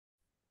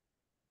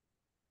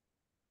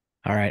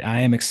All right. I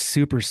am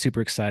super,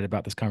 super excited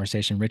about this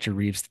conversation. Richard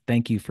Reeves,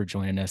 thank you for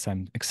joining us.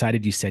 I'm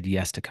excited you said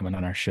yes to coming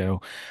on our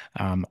show.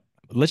 Um,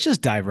 let's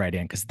just dive right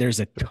in because there's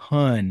a Sure.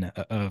 ton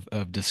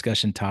of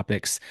discussion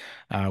topics.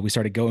 We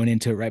started going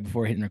into it right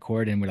before hitting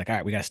record, and we're like, all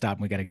right, we got to stop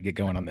and we got to get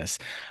going on this.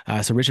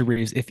 So, Richard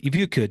Reeves, if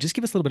you could just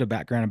give us a little bit of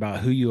background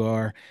about who you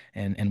are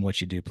and what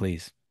you do,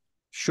 please.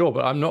 Sure,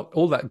 but I'm not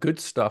all that good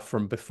stuff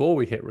from before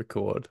we hit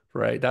record,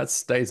 right? That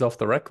stays off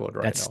the record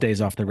right That now.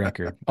 stays off the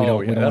record. We Oh don't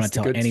we yeah, don't want that's to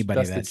the tell good, anybody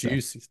that's the that stuff.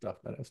 juicy stuff,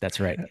 Meadows. That's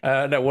right.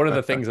 No, one of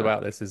the things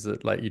about this is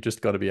that like you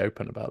just got to be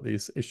open about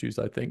these issues,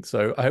 I think.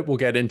 So I hope we'll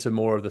get into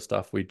more of the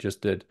stuff we just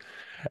did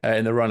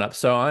in the run up.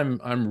 So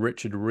I'm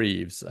Richard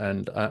Reeves,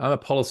 and I'm a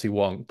policy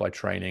wonk by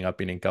training. I've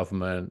been in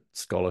government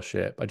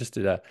scholarship. I just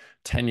did a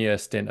 10-year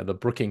stint at the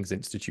Brookings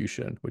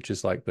Institution, which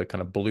is like the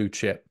kind of blue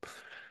chip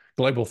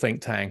global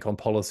think tank on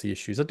policy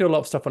issues. I do a lot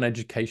of stuff on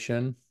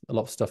education, a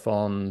lot of stuff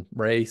on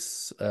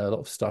race, a lot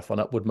of stuff on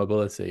upward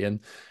mobility,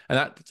 and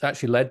that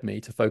actually led me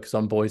to focus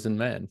on boys and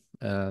men,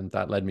 and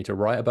that led me to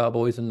write about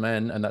boys and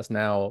men, and that's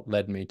now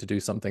led me to do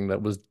something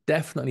that was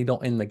definitely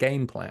not in the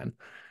game plan,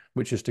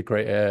 which is to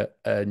create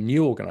a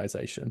new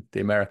organization,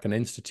 the American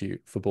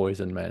Institute for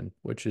Boys and Men,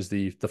 which is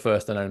the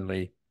first and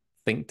only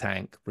think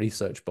tank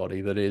research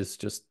body that is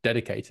just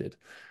dedicated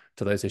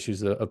to those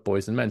issues of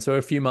boys and men. So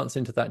a few months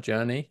into that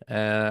journey,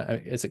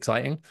 it's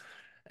exciting.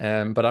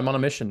 But I'm on a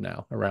mission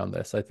now around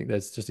this. I think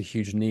there's just a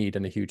huge need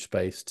and a huge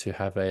space to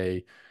have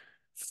a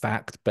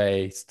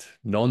fact-based,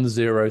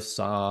 non-zero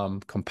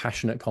sum,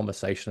 compassionate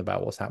conversation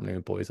about what's happening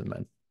with boys and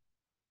men.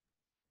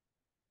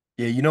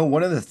 Yeah,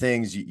 one of the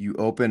things you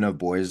open of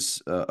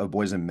boys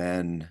and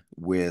men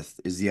with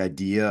is the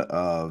idea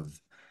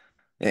of,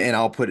 and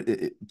I'll put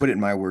it in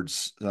my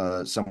words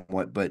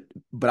somewhat, but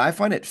I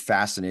find it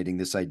fascinating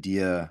this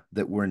idea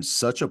that we're in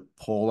such a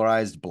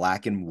polarized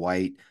black and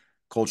white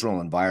cultural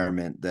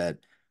environment that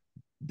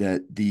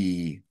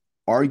the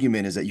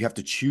argument is that you have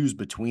to choose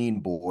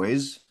between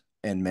boys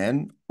and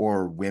men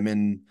or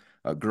women,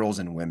 girls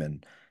and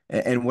women.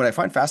 And what I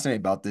find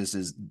fascinating about this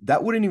is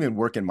that wouldn't even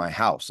work in my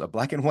house. A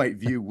black and white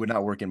view would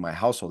not work in my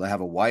household. I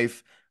have a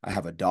wife, I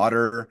have a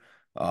daughter,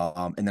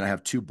 and then I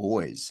have two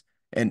boys.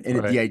 And the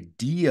Right.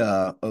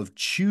 idea of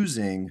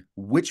choosing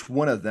which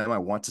one of them I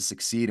want to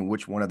succeed and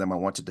which one of them I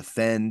want to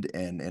defend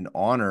and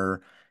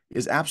honor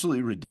is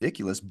absolutely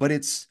ridiculous. But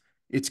it's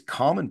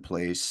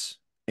commonplace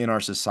in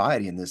our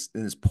society in this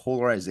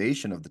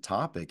polarization of the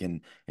topic,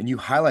 and you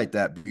highlight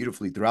that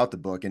beautifully throughout the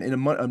book and in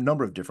a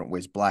number of different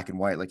ways, black and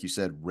white, like you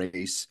said,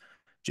 race,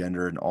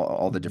 gender, and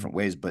all the Mhm. different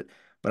ways. But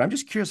I'm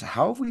just curious,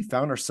 how have we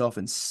found ourselves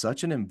in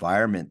such an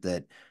environment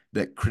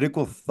that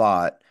critical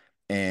thought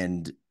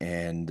and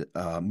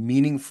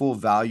meaningful,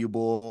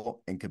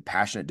 valuable, and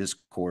compassionate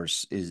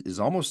discourse is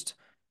almost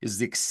is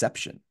the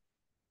exception.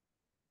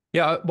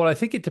 Yeah, well, I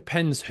think it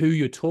depends who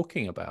you're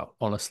talking about,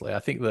 honestly. I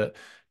think that,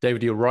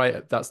 David, you're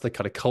right. That's the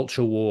kind of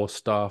culture war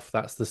stuff.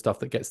 That's the stuff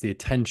that gets the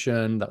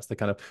attention. That's the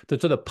kind of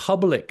the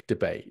public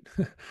debate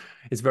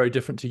is very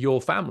different to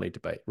your family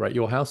debate, right?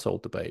 Your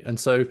household debate. And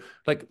so,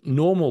 like,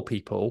 normal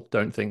people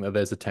don't think that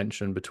there's a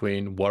tension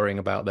between worrying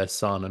about their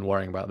son and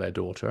worrying about their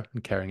daughter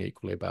and caring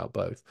equally about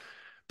both.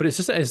 But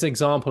it's an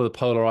example of the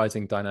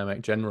polarizing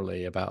dynamic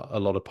generally about a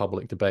lot of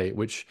public debate,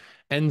 which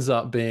ends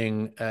up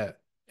being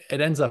it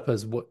ends up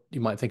as what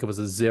you might think of as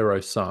a zero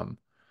sum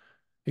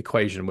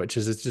equation, which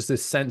is it's just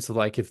this sense of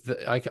like if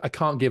I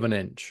can't give an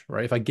inch,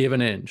 right? If I give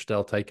an inch,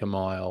 they'll take a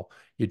mile.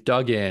 You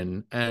dug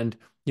in and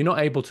you're not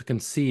able to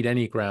concede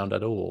any ground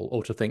at all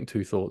or to think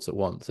two thoughts at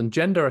once. And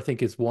gender, I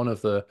think, is one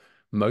of the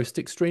most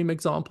extreme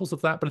examples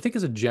of that. But I think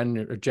it's a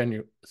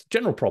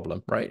general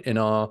problem, right? In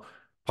our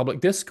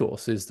public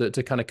discourse is that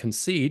to kind of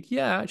concede,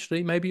 yeah,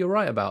 actually, maybe you're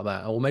right about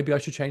that, or maybe I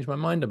should change my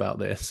mind about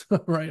this,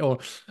 right? Or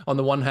on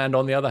the one hand,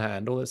 on the other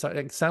hand, or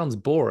it sounds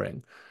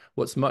boring.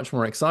 What's much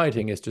more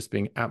exciting is just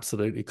being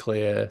absolutely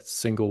clear,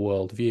 single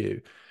world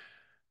view.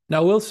 Now,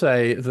 I will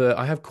say that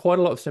I have quite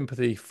a lot of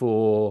sympathy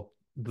for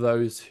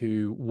those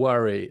who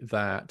worry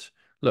that,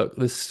 look,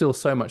 there's still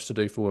so much to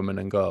do for women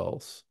and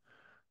girls,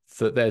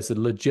 that there's a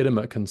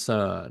legitimate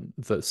concern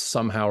that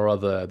somehow or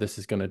other this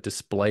is going to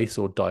displace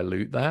or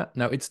dilute that.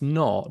 Now, it's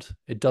not,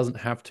 it doesn't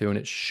have to, and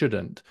it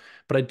shouldn't.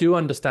 But I do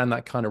understand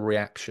that kind of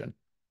reaction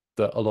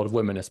that a lot of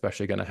women,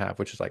 especially, are going to have,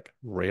 which is like,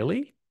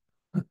 really?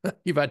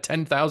 You've had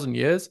 10,000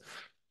 years,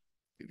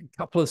 a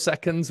couple of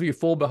seconds where you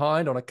fall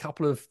behind on a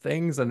couple of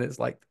things, and it's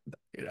like,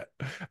 you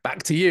know,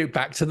 back to you,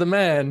 back to the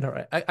man. All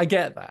right. I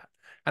get that.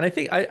 And I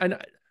think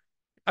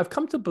I've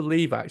come to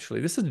believe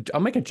actually, I'll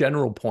make a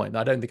general point that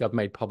I don't think I've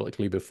made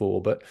publicly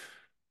before, but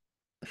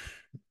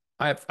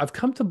I've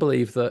come to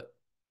believe that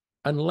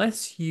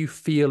unless you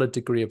feel a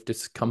degree of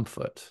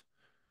discomfort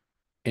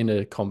in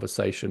a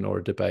conversation or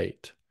a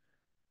debate,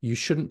 you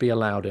shouldn't be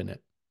allowed in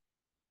it.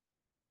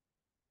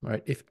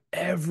 Right? If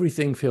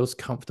everything feels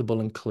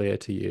comfortable and clear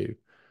to you,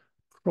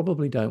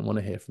 probably don't want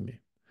to hear from you.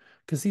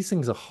 Because these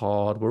things are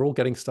hard. We're all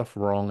getting stuff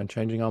wrong and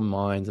changing our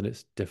minds, and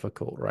it's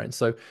difficult, right?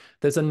 So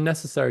there's a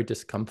necessary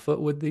discomfort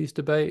with these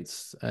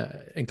debates,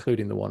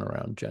 including the one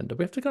around gender.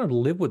 We have to kind of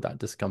live with that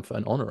discomfort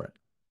and honor it.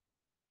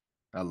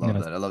 I You love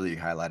know, that. I love that you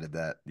highlighted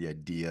that, the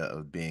idea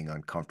of being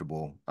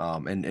uncomfortable.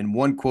 And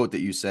one quote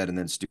that you said, and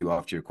then Stu,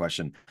 off to your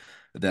question,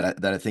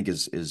 that I think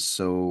is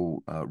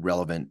so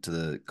relevant to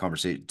the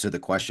conversation, to the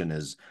question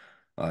is,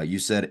 you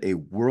said a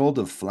world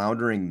of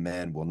floundering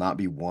men will not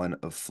be one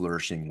of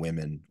flourishing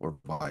women, or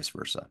vice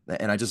versa.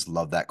 And I just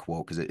love that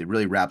quote because it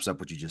really wraps up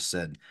what you just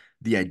said.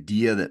 The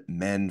idea that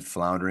men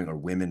floundering or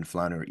women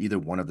floundering, or either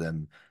one of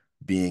them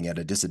being at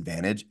a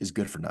disadvantage, is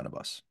good for none of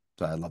us.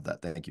 So I love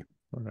that. Thank you.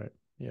 All right.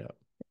 Yeah.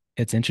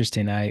 it's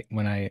interesting.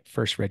 When I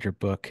first read your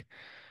book,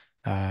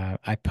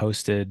 I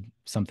posted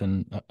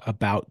something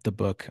about the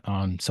book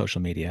on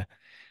social media,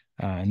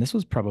 and this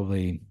was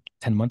probably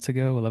 10 months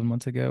ago, 11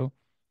 months ago.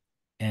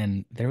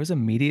 And there was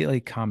immediately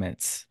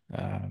comments,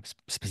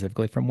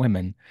 specifically from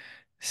women,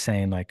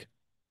 saying like,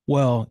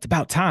 well, it's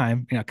about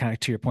time, kind of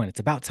to your point, it's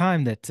about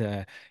time that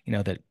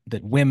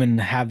that women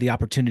have the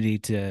opportunity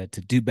to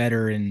do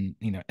better in,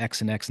 X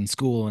and X in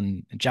school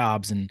and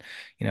jobs. And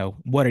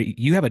what are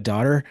you have a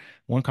daughter.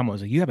 One comment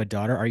was like, you have a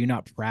daughter, are you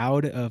not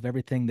proud of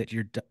everything that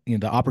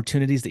the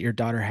opportunities that your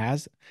daughter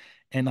has?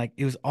 And like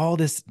it was all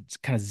this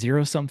kind of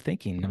zero sum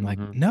thinking. I'm like,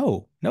 Hmm.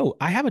 no, no,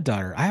 I have a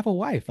daughter, I have a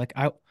wife, like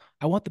I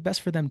want the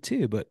best for them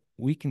too, but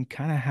we can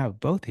kind of have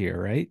both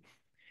here, right?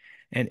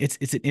 And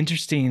it's an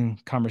interesting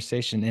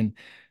conversation. And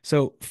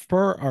so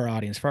for our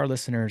audience, for our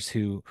listeners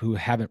who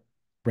haven't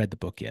read the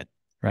book yet,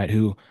 right,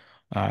 who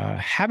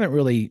haven't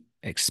really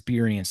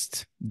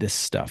experienced this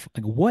stuff,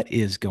 like what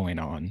is going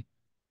on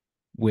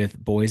with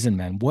boys and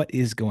men? What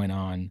is going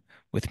on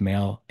with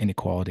male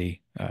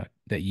inequality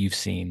that you've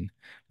seen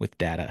with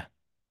data?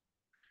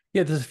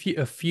 Yeah, there's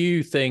a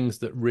few things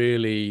that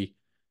really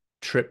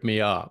trip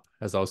me up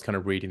as I was kind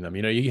of reading them.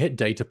 You hit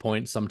data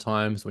points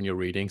sometimes when you're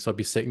reading. So I'd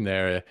be sitting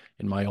there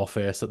in my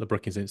office at the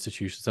Brookings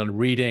Institute and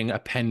reading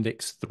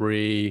Appendix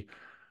 3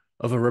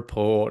 of a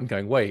report and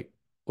going, wait,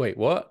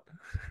 what?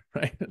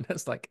 Right? And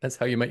that's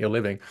how you make your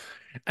living.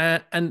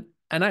 And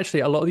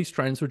actually, a lot of these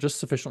trends were just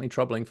sufficiently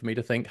troubling for me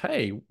to think,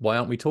 hey, why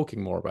aren't we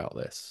talking more about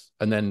this?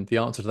 And then the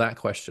answer to that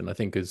question, I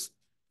think, is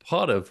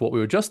part of what we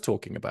were just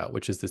talking about,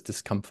 which is this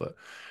discomfort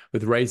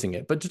with raising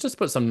it. But to just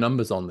put some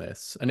numbers on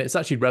this, and it's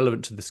actually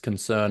relevant to this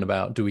concern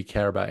about, do we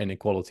care about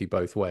inequality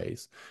both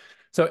ways?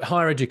 So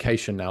higher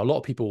education now, a lot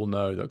of people will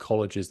know that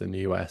colleges in the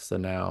US are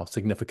now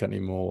significantly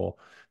more,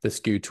 they're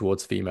skewed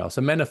towards female.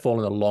 So men have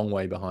fallen a long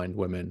way behind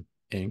women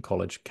in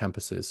college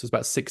campuses. So it's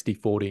about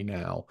 60-40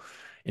 now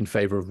in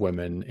favor of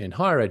women in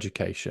higher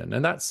education.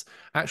 And that's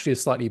actually a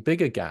slightly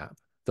bigger gap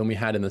than we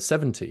had in the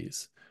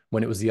 70s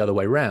when it was the other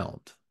way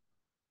around.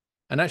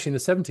 And actually in the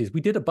 70s, we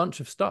did a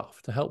bunch of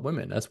stuff to help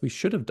women, as we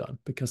should have done,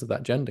 because of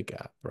that gender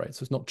gap, right?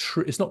 So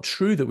it's not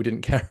true that we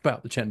didn't care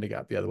about the gender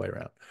gap the other way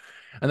around.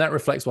 And that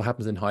reflects what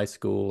happens in high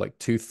school. Like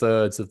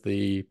 2/3 of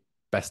the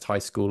best high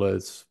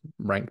schoolers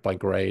ranked by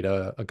grade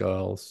are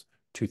girls.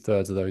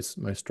 2/3 of those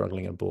most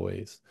struggling are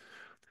boys.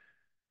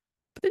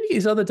 But then you get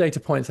these other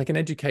data points, like in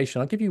education.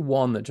 I'll give you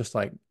one that just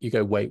like you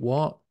go, wait,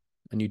 what?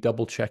 And you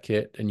double check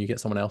it and you get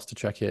someone else to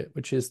check it,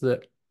 which is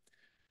that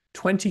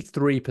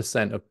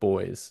 23% of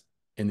boys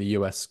in the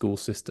US school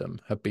system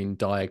have been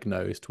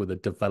diagnosed with a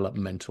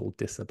developmental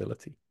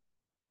disability.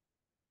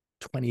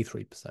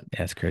 23%.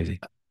 Yeah, it's crazy.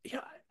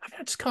 Yeah, I mean,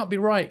 I just can't be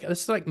right.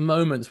 There's like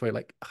moments where you're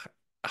like,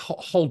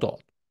 hold on,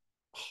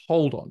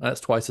 hold on.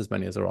 That's twice as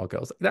many as there are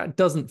girls. That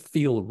doesn't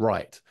feel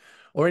right.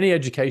 Or any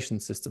education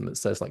system that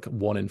says like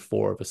 1 in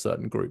 4 of a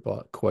certain group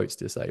are quotes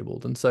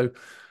disabled. And so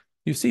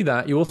you see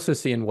that. You also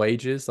see in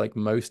wages, like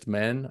most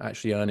men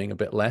actually earning a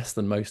bit less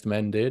than most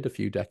men did a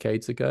few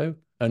decades ago,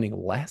 earning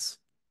less.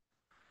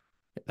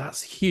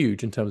 That's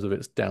huge in terms of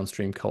its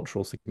downstream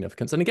cultural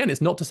significance. And again, it's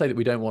not to say that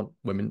we don't want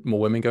more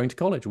women going to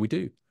college. We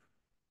do.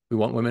 We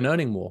want women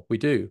earning more. We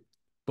do.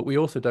 But we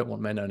also don't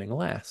want men earning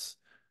less.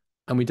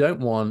 And we don't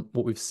want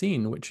what we've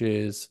seen, which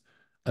is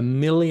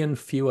 1 million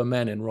fewer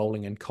men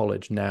enrolling in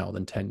college now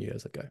than 10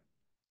 years ago,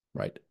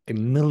 right?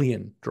 1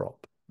 million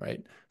drop,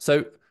 right?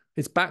 So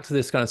it's back to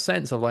this kind of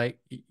sense of like,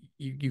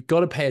 you've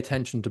got to pay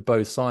attention to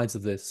both sides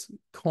of this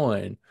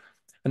coin.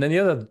 And then the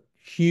other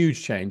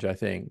huge change, I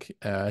think,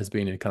 has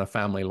been in kind of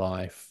family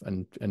life,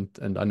 and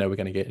I know we're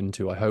going to get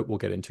into, I hope we'll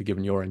get into,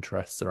 given your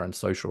interests around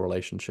social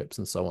relationships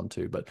and so on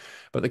too. But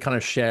the kind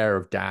of share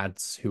of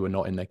dads who are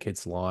not in their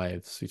kids'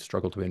 lives, who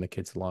struggle to be in their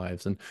kids'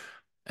 lives,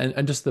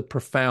 and just the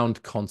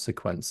profound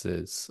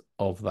consequences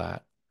of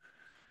that.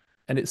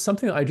 And it's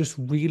something that I just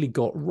really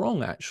got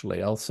wrong,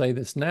 actually. I'll say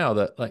this now,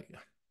 that like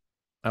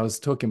I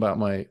was talking about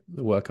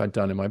the work I'd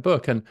done in my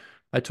book, and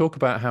I talk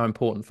about how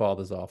important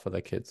fathers are for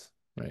their kids,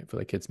 right? For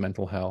their kids'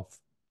 mental health.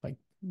 Like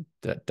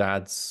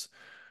dads,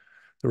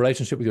 the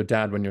relationship with your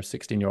dad when you're a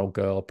 16-year-old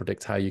girl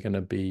predicts how you're going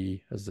to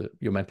be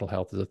your mental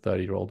health as a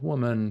 30-year-old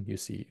woman. You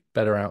see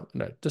better out,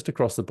 no, just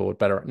across the board,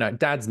 better. Now,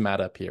 dads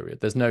matter, period.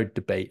 There's no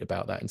debate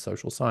about that in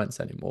social science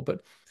anymore.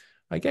 But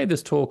I gave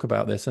this talk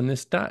about this, and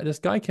this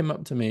guy came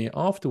up to me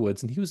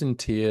afterwards, and he was in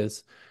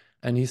tears,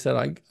 and he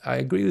said, I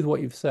agree with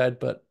what you've said,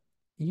 but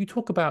you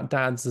talk about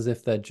dads as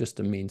if they're just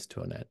a means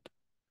to an end.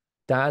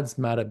 Dads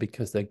matter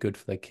because they're good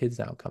for their kids'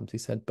 outcomes. He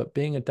said, but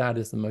being a dad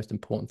is the most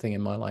important thing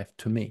in my life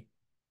to me.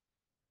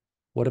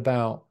 What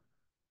about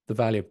the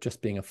value of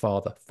just being a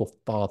father for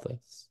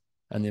fathers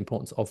and the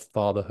importance of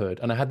fatherhood?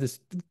 And I had this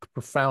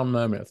profound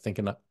moment of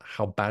thinking that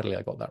how badly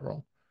I got that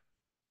wrong.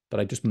 But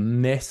I just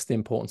missed the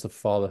importance of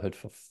fatherhood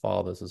for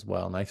fathers as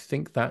well. And I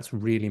think that's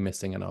really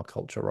missing in our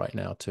culture right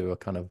now too, a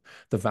kind of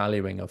the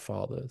valuing of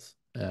fathers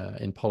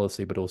in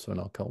policy, but also in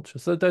our culture.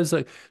 So those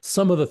are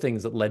some of the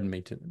things that led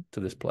me to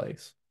this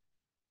place.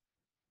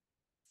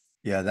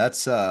 Yeah,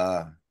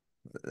 that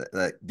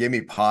gave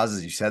me pause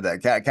as you said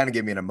that. Kind of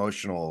gave me an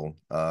emotional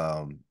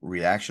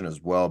reaction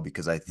as well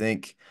because I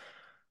think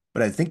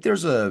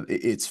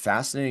it's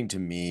fascinating to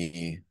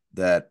me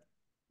that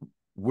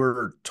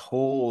we're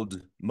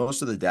told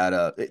most of the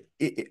data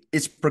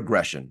it's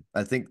progression.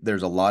 I think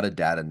there's a lot of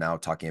data now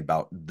talking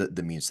about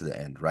the means to the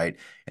end, right?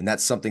 And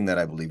that's something that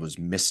I believe was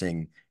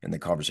missing in the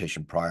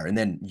conversation prior. And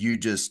then you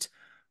just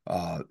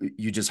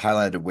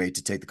highlighted a way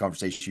to take the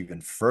conversation even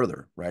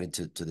further, right?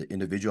 Into to the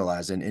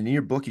individualized. And in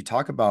your book, you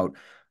talk about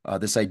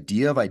this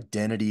idea of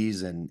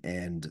identities and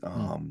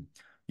Mm.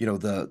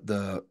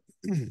 the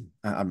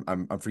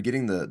I'm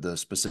forgetting the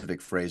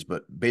specific phrase,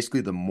 but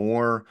basically the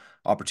more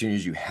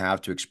opportunities you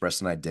have to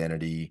express an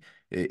identity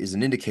is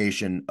an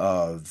indication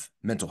of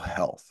mental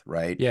health,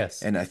 right?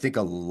 Yes. And I think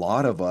a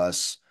lot of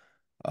us,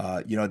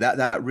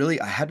 that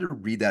really, I had to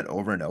read that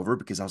over and over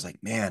because I was like,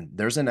 man,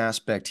 there's an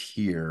aspect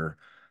here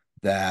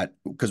that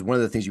because one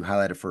of the things you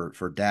highlighted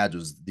for dads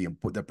was the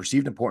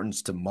perceived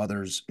importance to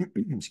mothers,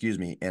 excuse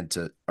me, and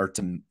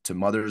to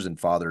mothers and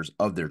fathers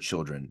of their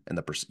children, and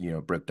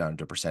broke down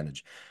to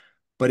percentage.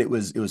 But it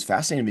was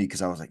fascinating to me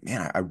because I was like,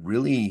 man, I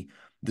really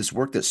this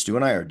work that Stu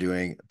and I are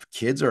doing,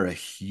 kids are a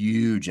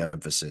huge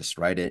emphasis,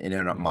 right? And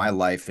in my Mm.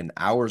 life, and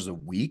hours a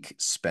week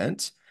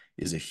spent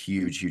is a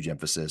huge, huge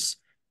emphasis.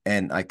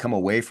 And I come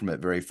away from it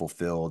very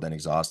fulfilled and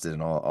exhausted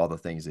and all the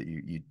things that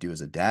you do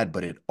as a dad.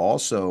 But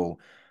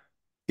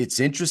it's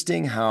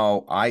interesting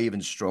how I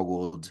even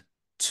struggled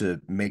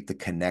to make the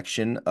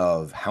connection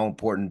of how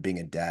important being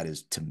a dad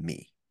is to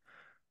me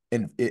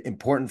and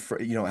important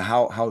for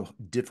how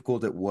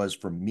difficult it was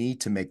for me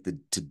to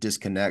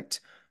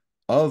disconnect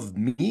of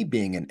me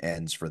being an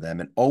ends for them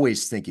and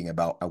always thinking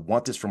about I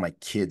want this for my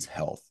kids'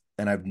 health.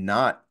 And I've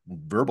not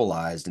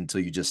verbalized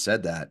until you just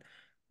said that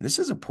this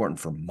is important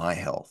for my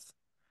health.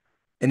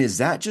 And Yes.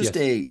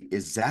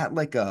 is that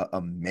like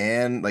a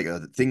man, like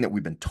a thing that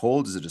we've been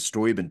told? Is it a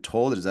story you've been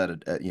told? Is that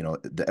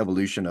the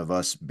evolution of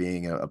us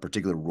being a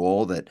particular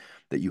role that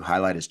you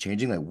highlight is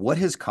changing? Like what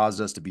has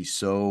caused us to be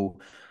so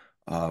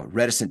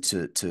reticent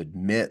to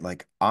admit,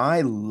 like,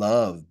 I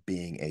love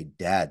being a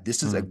dad.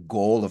 This is a Mm.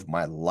 goal of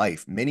my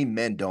life. Many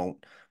men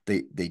don't,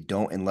 they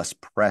don't, unless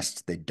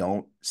pressed, they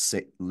don't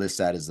list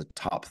that as the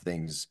top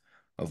things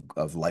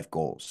of life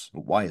goals.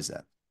 Why is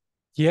that?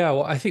 Yeah,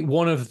 well, I think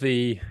one of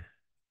the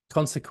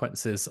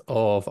consequences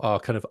of our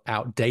kind of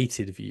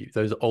outdated view,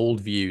 those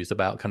old views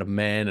about kind of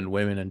men and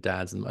women and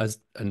dads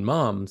and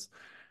moms,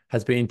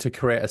 has been to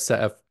create a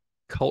set of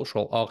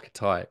cultural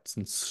archetypes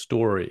and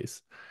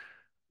stories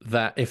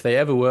that, if they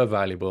ever were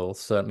valuable,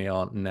 certainly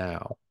aren't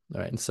now.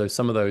 Right. And so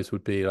some of those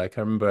would be like,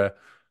 I remember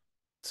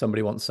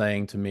somebody once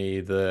saying to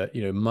me that,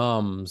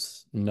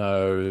 moms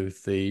know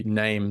the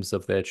names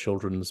of their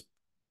children's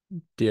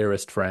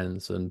dearest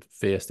friends and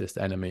fiercest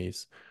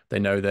enemies. They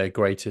know their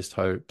greatest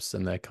hopes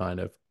and their kind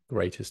of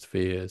greatest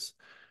fears.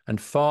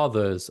 And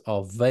fathers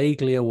are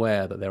vaguely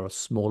aware that there are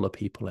smaller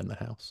people in the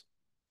house.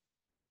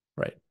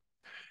 Right.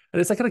 And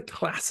it's like a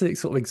classic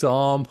sort of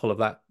example of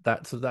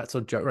that sort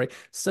of joke, right?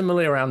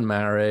 Similarly around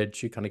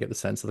marriage, you kind of get the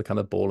sense of the kind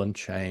of ball and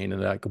chain,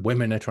 and like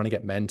women are trying to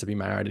get men to be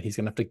married, and he's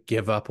going to have to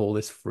give up all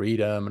this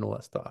freedom and all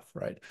that stuff,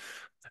 right?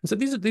 And so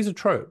these are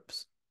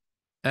tropes,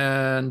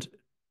 and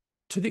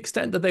to the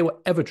extent that they were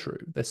ever true,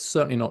 they're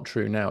certainly not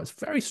true now. It's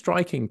very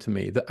striking to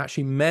me that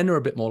actually men are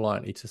a bit more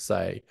likely to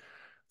say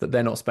that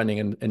they're not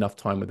spending enough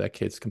time with their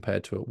kids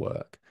compared to at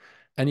work.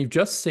 And you've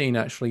just seen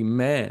actually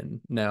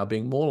men now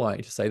being more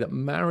likely to say that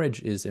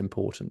marriage is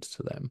important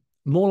to them,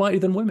 more likely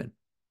than women.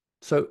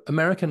 So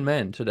American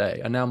men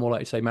today are now more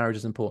likely to say marriage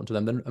is important to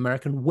them than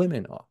American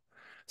women are.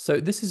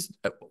 So this is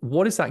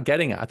what is that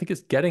getting at? I think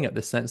it's getting at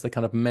the sense that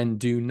kind of men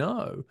do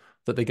know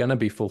that they're going to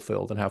be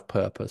fulfilled and have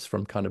purpose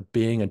from kind of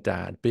being a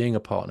dad, being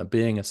a partner,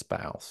 being a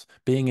spouse,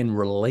 being in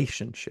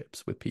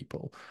relationships with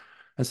people.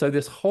 And so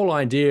this whole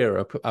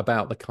idea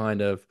about the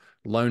kind of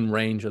Lone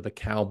Ranger, the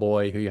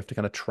cowboy who you have to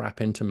kind of trap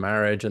into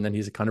marriage, and then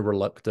he's kind of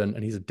reluctant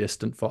and he's a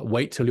distant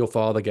wait till your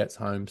father gets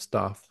home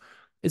stuff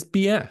is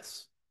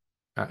BS,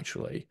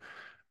 actually.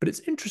 But it's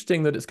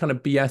interesting that it's kind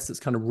of BS that's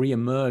kind of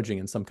re-emerging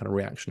in some kind of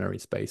reactionary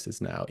spaces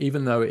now,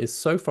 even though it is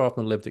so far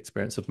from the lived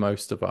experience of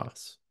most of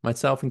us,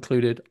 myself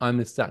included. I'm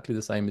exactly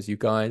the same as you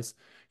guys.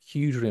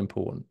 Hugely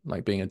important,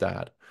 like being a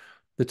dad.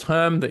 The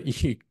term that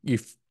you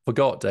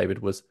forgot, David,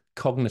 was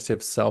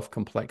cognitive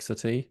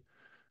self-complexity.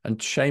 And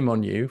shame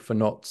on you for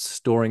not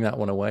storing that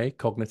one away.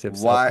 Cognitive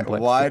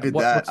self-complexity. Why did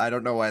that? What's I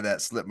don't know why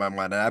that slipped my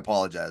mind, and I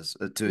apologize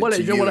to well,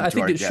 to you well, and I to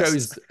think our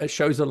guests. it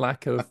shows a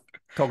lack of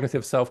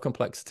cognitive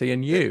self-complexity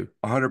and you.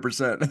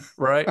 100%.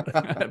 Right.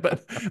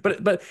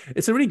 But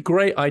it's a really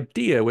great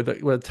idea with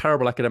with a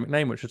terrible academic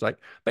name, which is like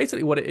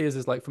basically what it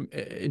is like from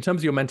in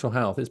terms of your mental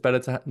health, it's better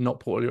to not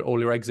put all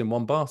your eggs in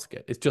one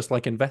basket. It's just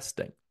like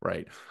investing,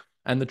 right?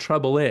 And the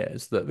trouble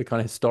is that the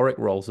kind of historic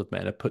roles of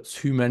men have put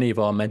too many of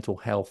our mental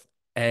health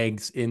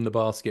eggs in the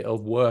basket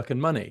of work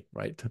and money,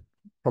 right? To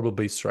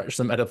probably stretch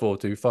the metaphor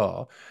too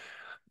far.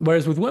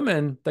 Whereas with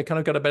women, they kind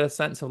of got a better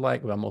sense of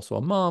like, well, I'm also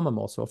a mom, I'm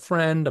also a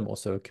friend, I'm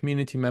also a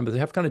community member. They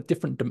have kind of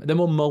different, they're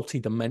more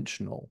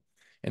multi-dimensional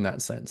in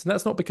that sense. And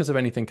that's not because of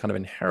anything kind of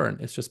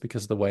inherent. It's just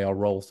because of the way our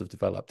roles have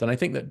developed. And I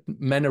think that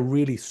men are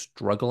really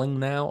struggling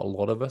now. A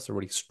lot of us are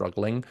really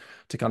struggling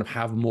to kind of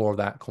have more of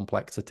that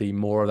complexity,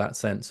 more of that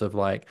sense of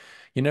like,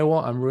 you know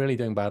what, I'm really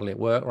doing badly at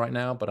work right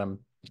now, but I'm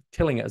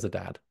killing it as a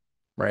dad,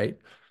 right?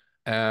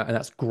 And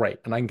that's great.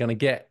 And I'm gonna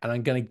get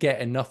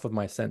enough of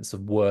my sense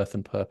of worth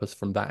and purpose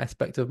from that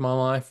aspect of my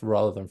life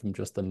rather than from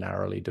just the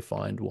narrowly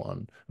defined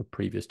one of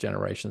previous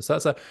generations. So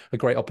that's a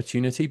great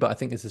opportunity, but I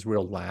think there's this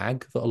real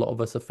lag that a lot of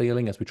us are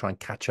feeling as we try and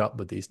catch up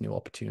with these new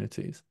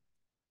opportunities.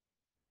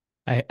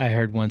 I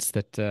heard once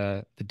that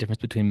the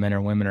difference between men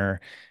and women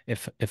are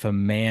if a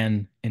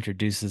man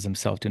introduces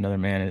himself to another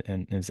man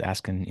and is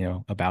asking,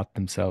 about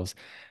themselves,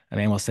 a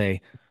man will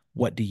say,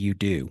 "What do you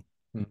do?"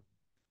 Mm.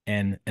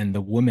 And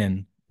the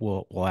woman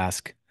will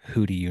ask,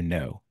 "Who do you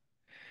know?"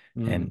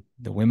 Mm. And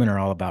the women are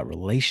all about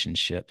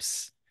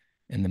relationships,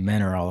 and the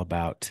men are all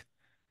about,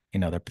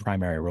 their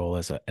primary role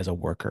as a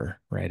worker,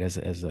 right? As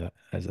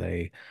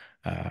a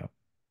uh,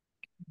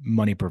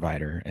 money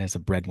provider, as a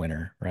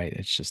breadwinner, right?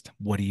 It's just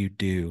what do you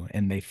do?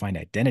 And they find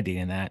identity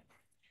in that.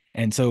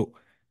 And so,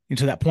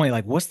 to that point,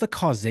 like, what's the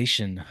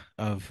causation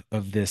of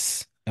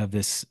this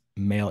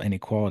male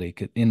inequality?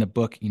 'Cause in the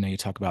book, you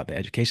talk about the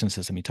education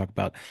system, you talk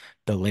about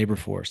the labor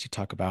force, you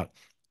talk about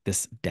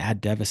this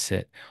dad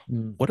deficit.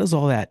 Mm. What is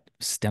all that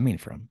stemming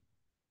from?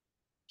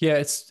 Yeah,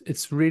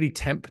 it's really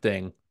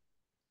tempting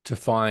to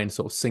find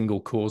sort of single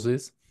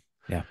causes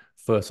Yeah.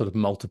 for sort of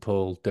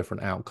multiple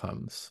different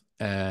outcomes.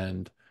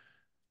 And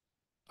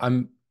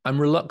I'm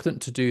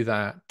reluctant to do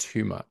that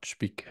too much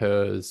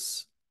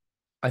because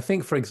I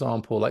think, for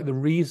example, like the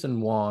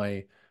reason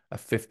why a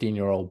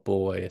 15-year-old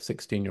boy, a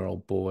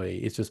 16-year-old boy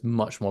is just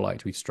much more likely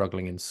to be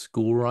struggling in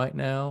school right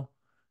now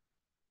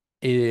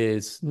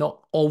is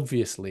not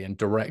obviously and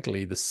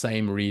directly the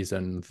same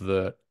reason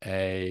that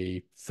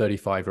a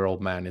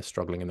 35-year-old man is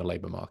struggling in the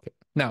labor market.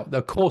 Now,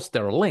 of course,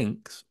 there are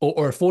links,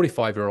 or a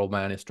 45-year-old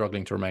man is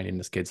struggling to remain in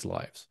his kids'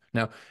 lives.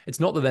 Now, it's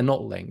not that they're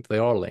not linked; they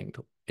are linked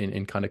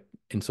in kind of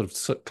in sort of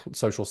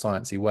social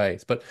sciencey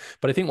ways. But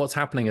I think what's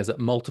happening is that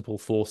multiple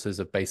forces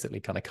have basically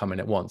kind of come in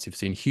at once. You've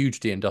seen huge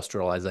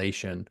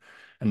deindustrialization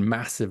and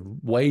massive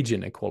wage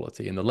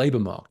inequality in the labor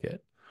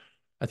market.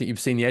 I think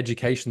you've seen the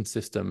education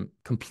system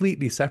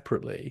completely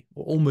separately,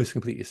 or almost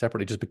completely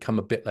separately, just become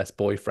a bit less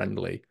boy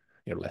friendly.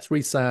 Less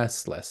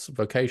recess, less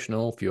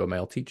vocational, fewer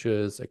male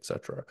teachers,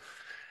 etc.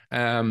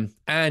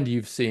 And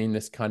you've seen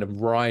this kind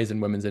of rise in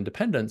women's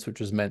independence, which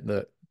has meant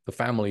that the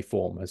family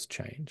form has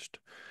changed.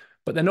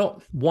 But they're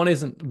not, one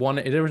isn't one,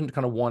 it isn't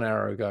kind of one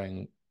arrow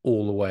going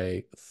all the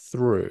way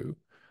through.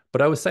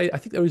 But I would say, I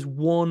think there is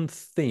one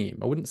theme.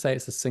 I wouldn't say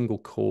it's a single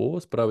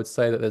cause, but I would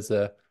say that there's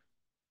a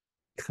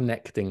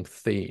connecting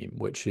theme,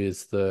 which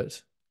is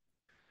that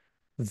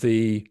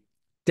the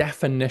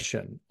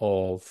definition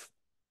of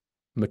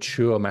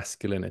mature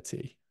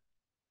masculinity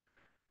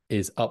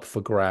is up for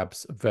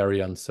grabs, very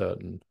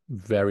uncertain,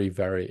 very,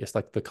 it's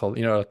like a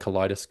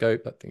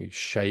kaleidoscope, that thing you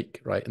shake,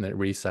 right? And then it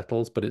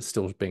resettles, but it's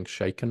still being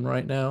shaken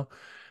right now.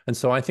 And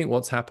so I think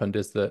what's happened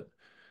is that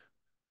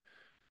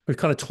we've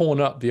kind of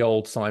torn up the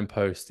old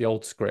signpost, the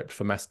old script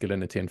for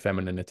masculinity and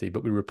femininity,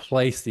 but we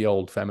replace the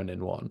old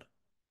feminine one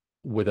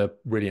with a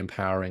really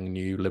empowering,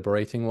 new,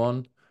 liberating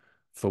one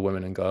for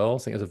women and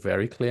girls. I think there's a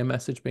very clear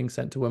message being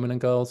sent to women and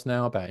girls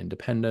now about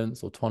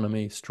independence,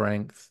 autonomy,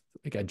 strength,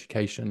 like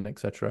education,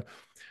 etc. And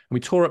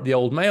we tore up the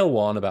old male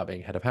one about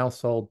being head of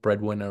household,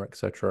 breadwinner,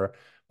 etc.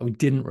 And we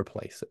didn't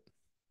replace it.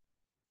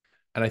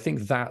 And I think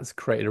that's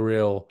created a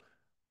real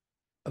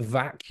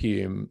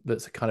vacuum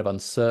that's a kind of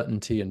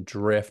uncertainty and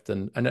drift.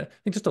 And I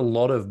think just a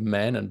lot of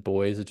men and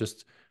boys are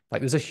just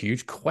like, there's a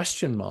huge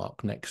question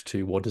mark next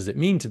to what does it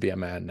mean to be a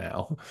man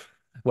now?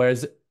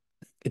 Whereas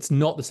it's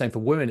not the same for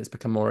women. It's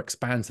become more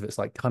expansive. It's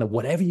like kind of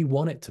whatever you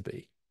want it to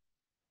be,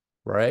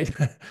 right?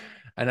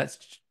 And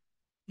that's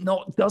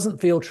not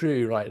doesn't feel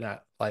true right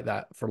that like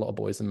that for a lot of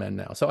boys and men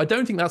now. So I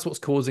don't think that's what's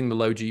causing the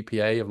low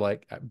GPA of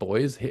like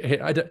boys.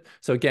 I don't.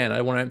 So again,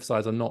 I want to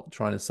emphasize I'm not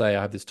trying to say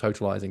I have this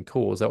totalizing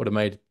cause. That would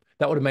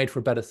have made for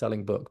a better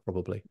selling book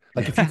probably.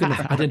 Like if you can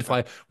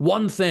identify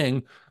one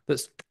thing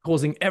that's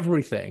causing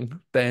everything,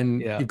 then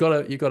Yeah. you've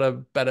got a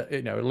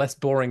better, less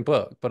boring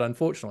book. But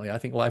unfortunately, I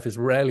think life is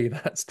rarely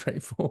that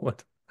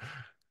straightforward.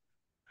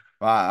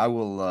 I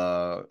will,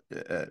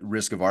 at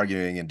risk of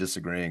arguing and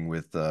disagreeing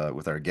with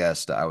our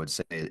guest, I would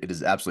say it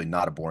is absolutely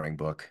not a boring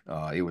book.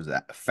 It was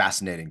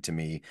fascinating to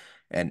me,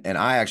 and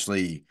I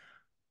actually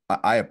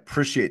I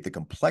appreciate the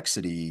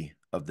complexity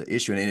the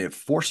issue, and it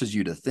forces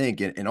you to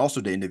think and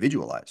also to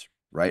individualize,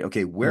 right?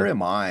 Okay, where Mm,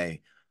 am I?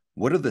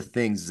 What are the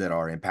things that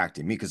are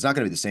impacting me? Because it's not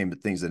going to be the same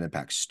things that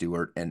impact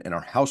Stuart, and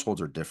our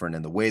households are different,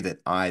 and the way that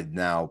I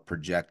now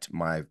project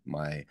my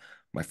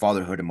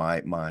fatherhood and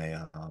my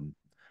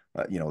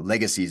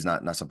legacy is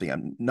not something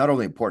I'm not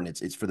only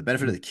important. It's for the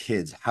benefit of mm, the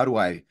kids. How do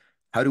I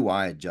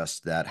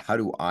adjust that? How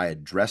do I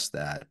address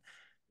that?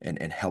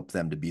 And help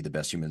them to be the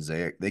best humans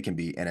they can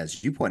be. And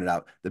as you pointed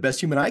out, the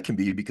best human I can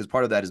be, because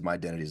part of that is my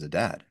identity as a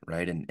dad,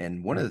 right?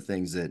 And one of mm, the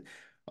things that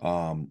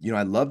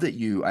I love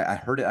that I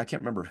heard it. I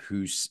can't remember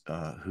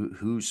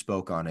who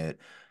spoke on it,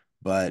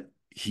 but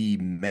he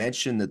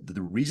mentioned that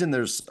the reason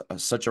there's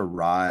such a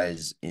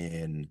rise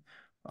in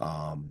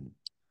um,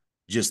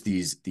 just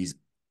these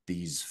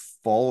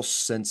false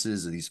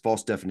senses or these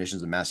false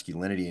definitions of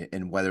masculinity,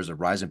 and why there's a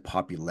rise in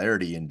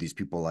popularity in these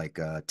people like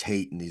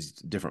Tate and these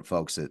different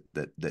folks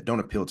that don't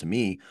appeal to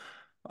me.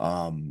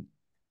 um,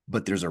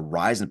 but there's a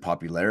rise in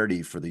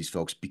popularity for these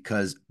folks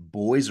because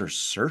boys are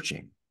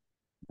searching.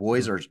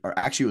 Boys mm, are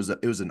actually,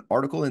 it was an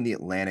article in the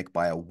Atlantic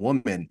by a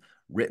woman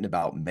written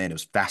about men. It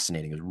was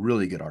fascinating. It was a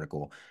really good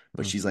article.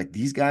 But mm, she's like,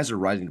 these guys are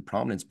rising to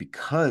prominence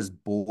because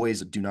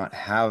boys do not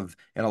have,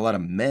 and a lot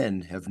of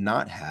men have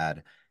not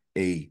had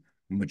a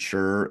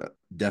mature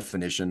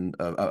definition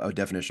of a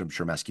definition of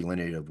mature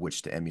masculinity of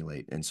which to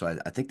emulate. And so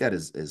I think that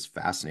is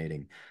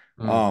fascinating.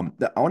 mm.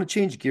 I want to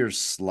change gears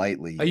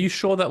Are you slightly.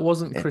 sure that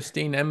wasn't Eh,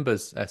 Christine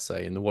Ember's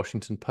essay in the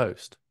Washington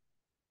Post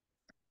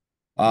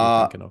that you were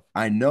Uh, thinking of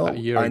I about a know,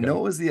 year I ago? know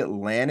it was the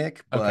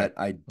Atlantic, Okay, but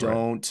I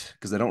right. don't,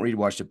 because I don't read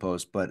Washington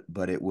Post,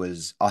 but it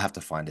was, I'll have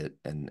to find it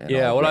and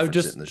Yeah, I'll well,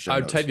 reference it in the I show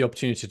would take notes. the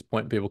opportunity to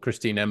point people.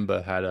 Christine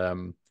Ember had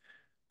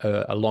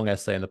a long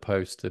essay in the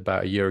Post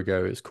about a year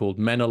ago. It's called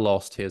 "Men Are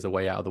Lost. Here's a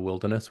Way Out of the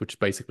Wilderness," which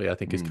basically I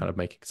think is kind Mm, of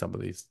making some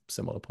of these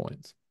similar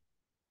points.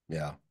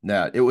 yeah.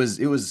 Yeah, it was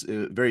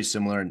very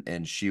similar,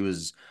 and she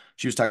was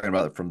talking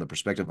about it from the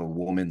perspective of a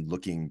woman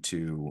looking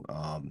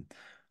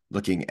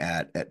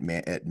at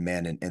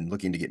men and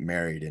looking to get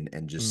married,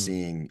 and just Mm,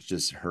 seeing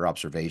just her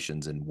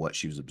observations and what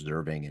she was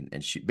observing,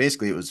 and she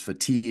basically, it was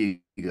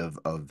fatigue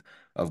of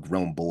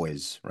grown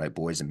boys, right?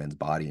 Boys in men's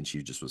body, and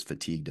she just was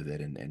fatigued of it,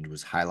 and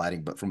was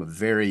highlighting, but from a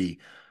very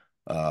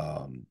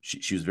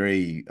she was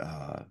very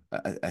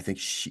I think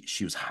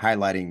she was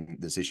highlighting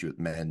this issue with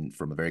men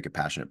from a very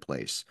compassionate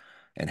place,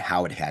 and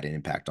how it had an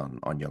impact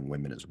on young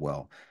women as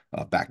well.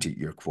 Back to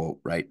your quote,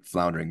 right?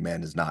 Floundering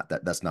men is not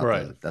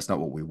right. that's not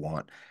what we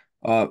want.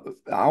 uh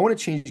I want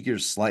to change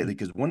gears slightly,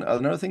 because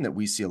another thing that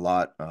we see a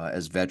lot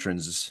as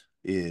veterans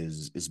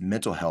is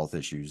mental health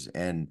issues,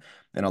 and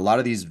a lot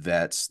of these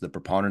vets, the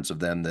preponderance of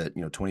them, that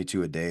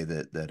 22 a day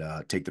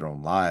that take their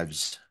own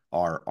lives,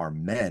 are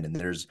men, and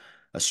there's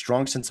a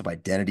strong sense of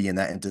identity in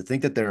that. And to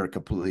think that they're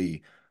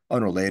completely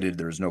unrelated,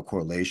 there's no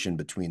correlation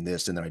between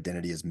this and their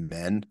identity as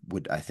men,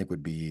 I think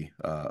would be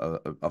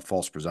a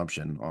false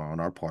presumption on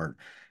our part.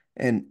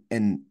 And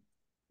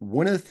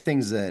one of the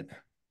things that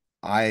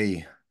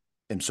I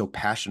am so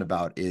passionate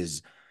about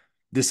is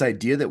this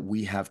idea that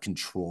we have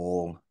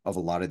control of a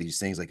lot of these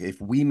things. Like,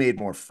 if we made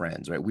more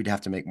friends, right, we'd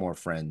have to make more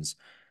friends.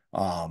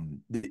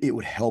 It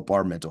would help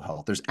our mental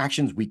health. There's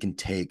actions we can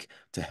take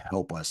to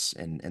help us,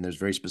 and there's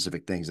very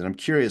specific things. And I'm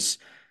curious,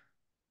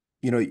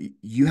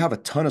 you have a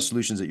ton of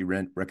solutions that you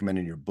recommend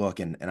in your book,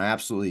 and I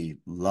absolutely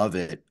love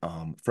it.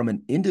 From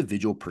an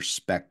individual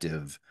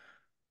perspective,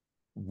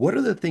 what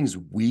are the things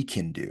we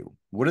can do?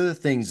 What are the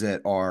things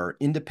that are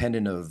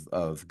independent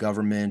of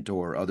government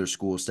or other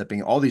schools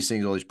stepping? All these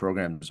things, all these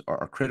programs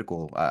are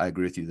critical. I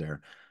agree with you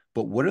there.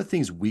 But what are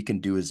things we can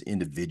do as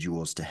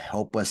individuals to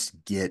help us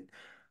get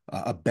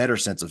a better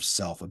sense of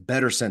self, a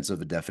better sense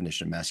of a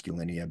definition of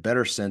masculinity, a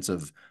better sense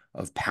of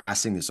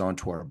passing this on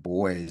to our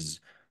boys,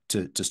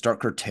 to start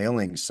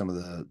curtailing some of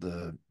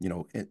the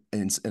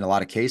in a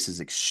lot of cases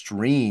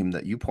extreme,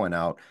 that you point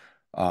out,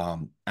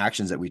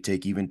 actions that we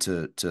take, even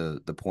to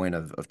the point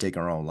of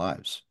taking our own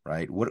lives,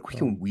 right? What Right.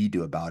 can we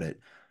do about it,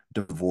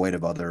 devoid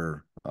of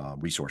other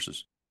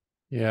resources?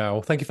 Yeah,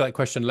 well, thank you for that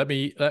question. Let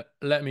me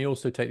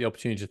also take the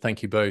opportunity to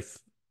thank you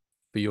both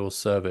for your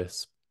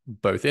service,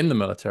 both in the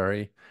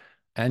military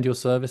and your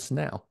service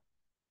now.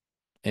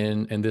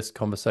 In this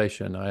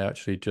conversation, I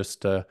actually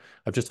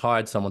I've just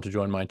hired someone to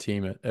join my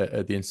team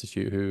at the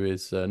institute who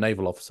is a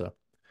naval officer.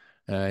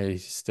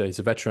 He's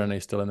a veteran.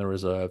 He's still in the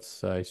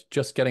reserves. He's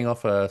just getting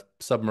off a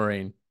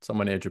submarine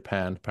somewhere near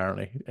Japan,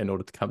 apparently, in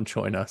order to come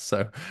join us.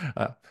 So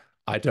uh,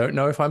 I don't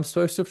know if I'm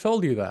supposed to have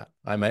told you that.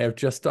 I may have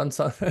just done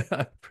something.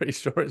 I'm pretty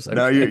sure it's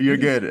No, you're okay. you're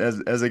good.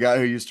 As a guy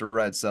who used to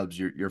ride subs,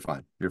 you're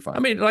fine. You're I fine.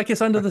 mean, like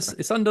it's under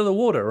the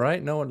water,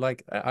 right? No one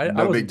like I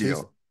No big wasn't too.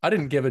 deal. I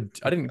didn't give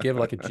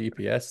like a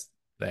GPS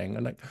thing,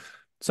 and like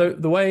so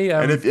the way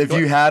And if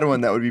you had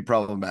one, that would be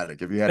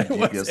problematic. If you had a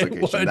GPS it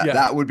location, would, that yeah,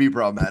 that would be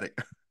problematic.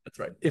 that's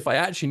right. If I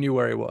actually knew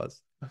where he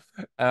was.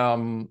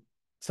 Um,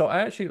 so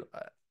I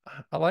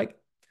like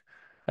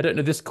I don't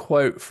know this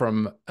quote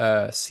from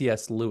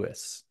C.S.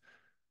 Lewis,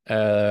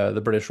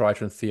 the British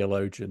writer and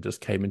theologian,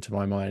 just came into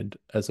my mind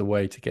as a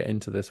way to get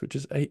into this, which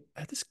is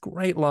this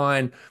great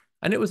line.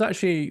 And it was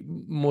actually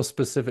more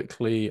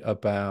specifically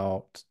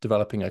about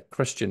developing a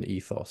Christian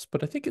ethos,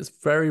 but I think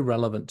it's very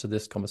relevant to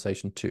this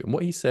conversation too. And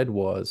what he said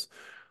was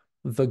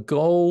the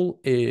goal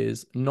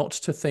is not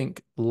to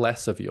think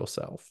less of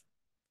yourself,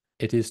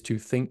 it is to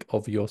think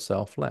of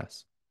yourself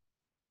less.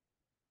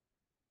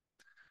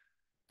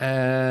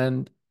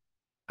 And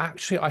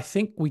actually, I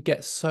think we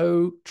get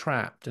so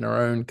trapped in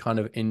our own kind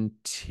of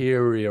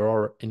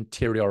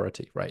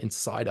interiority, right,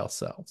 inside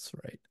ourselves,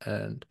 right,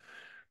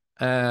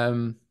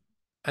 um,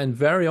 and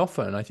very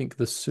often, I think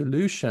the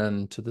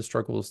solution to the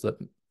struggles that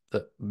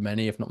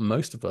many, if not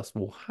most of us,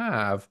 will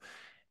have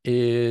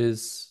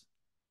is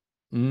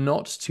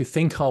not to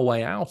think our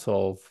way out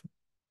of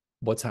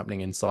what's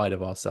happening inside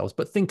of ourselves,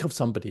 but think of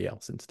somebody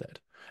else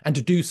instead and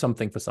to do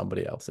something for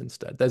somebody else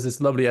instead. There's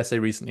this lovely essay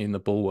recently in the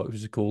Bulwark, which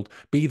is called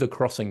Be the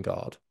Crossing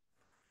Guard.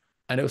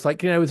 And it was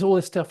like, there's all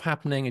this stuff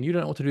happening and you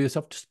don't know what to do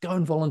yourself. Just go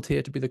and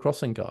volunteer to be the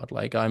crossing guard.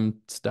 Like I'm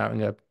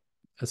starting a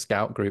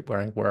scout group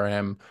where I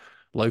am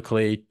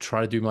locally, try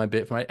to do my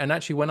bit for my, and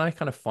actually when I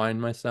kind of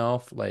find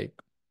myself like,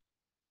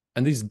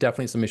 and these are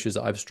definitely some issues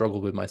that I've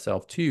struggled with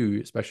myself too,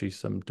 especially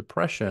some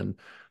depression,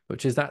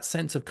 which is that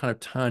sense of kind of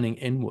turning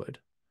inward,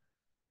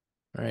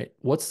 right?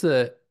 What's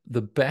the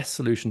best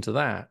solution to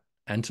that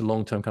and to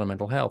long-term kind of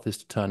mental health is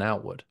to turn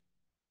outward,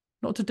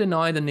 not to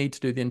deny the need to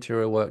do the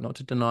interior work, not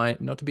to deny,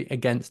 not to be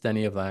against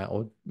any of that,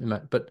 or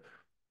but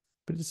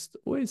it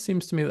always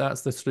seems to me that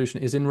that's the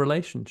solution is in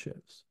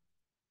relationships.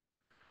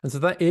 And so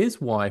that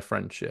is why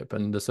friendship,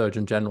 and the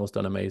Surgeon General has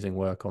done amazing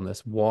work on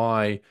this,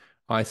 why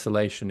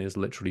isolation is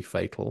literally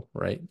fatal,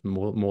 right?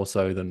 More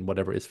so than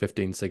whatever it is,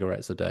 15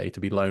 cigarettes a day. To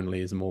be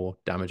lonely is more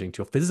damaging to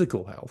your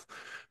physical health.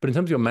 But in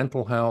terms of your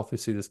mental health, we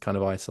see this kind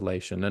of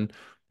isolation. And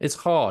it's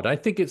hard. I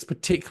think it's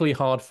particularly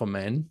hard for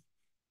men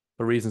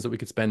for reasons that we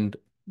could spend,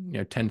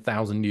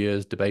 10,000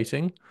 years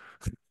debating,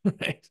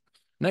 right?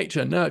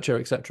 Nature, nurture,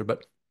 etc.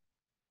 But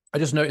I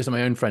just noticed in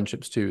my own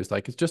friendships too, is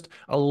like it's just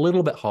a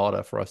little bit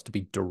harder for us to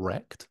be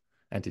direct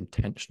and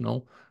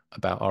intentional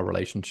about our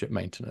relationship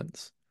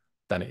maintenance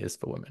than it is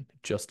for women.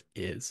 It just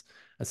is.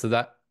 And so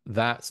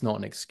that's not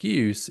an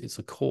excuse, it's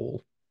a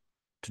call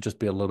to just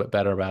be a little bit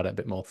better about it, a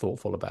bit more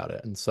thoughtful about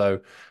it. And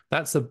so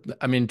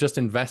I mean, just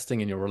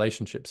investing in your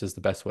relationships is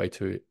the best way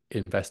to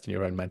invest in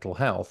your own mental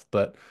health.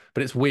 But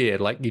it's weird,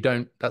 like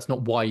that's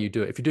not why you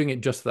do it. If you're doing it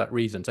just for that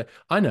reason, say,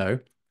 I know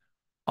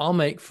I'll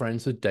make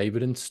friends with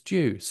David and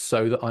Stu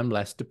so that I'm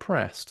less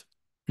depressed.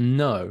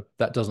 No,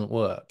 that doesn't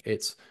work.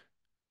 It's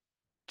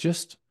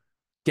just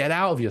get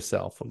out of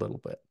yourself a little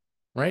bit,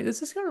 right?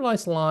 There's this kind of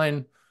nice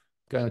line,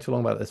 going too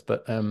long about this,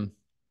 but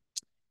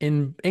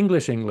in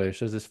English,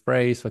 there's this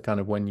phrase for kind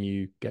of when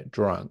you get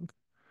drunk,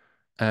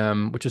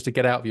 which is to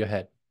get out of your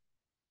head.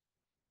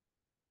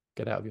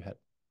 Get out of your head.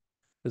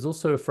 There's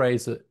also a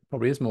phrase that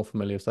probably is more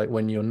familiar. It's like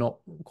when you're not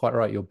quite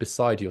right, you're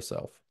beside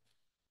yourself.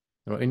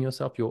 You're not in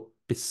yourself, you're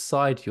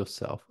beside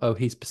yourself. Oh,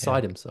 he's Yeah.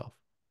 beside himself.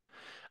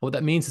 What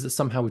that means is that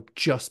somehow we've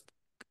just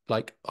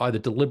like either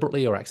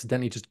deliberately or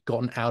accidentally just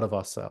gotten out of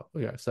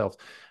ourselves.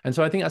 And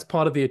so I think that's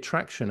part of the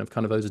attraction of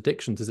kind of those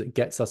addictions is it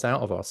gets us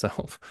out of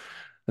ourselves.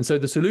 And so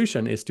the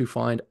solution is to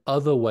find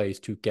other ways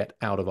to get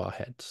out of our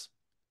heads,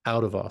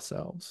 out of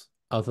ourselves,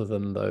 other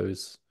than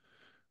those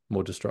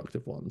more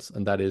destructive ones.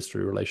 And that is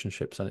through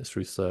relationships and it's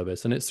through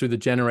service and it's through the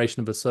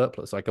generation of a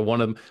surplus. Like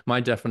one of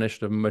my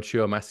definition of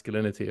mature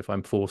masculinity, if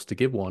I'm forced to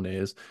give one,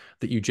 is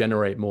that you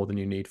generate more than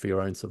you need for your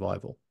own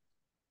survival.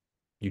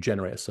 You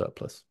generate a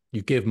surplus.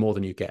 You give more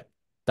than you get.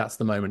 That's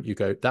the moment you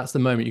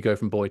go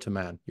from boy to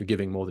man. You're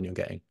giving more than you're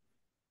getting.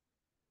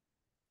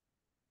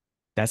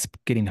 That's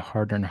getting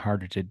harder and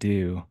harder to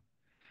do,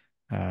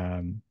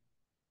 um,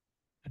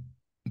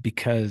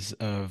 because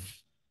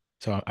of.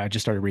 So I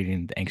just started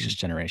reading The Anxious Mm.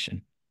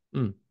 Generation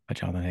Mm. by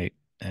Jonathan Haidt,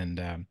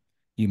 and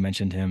you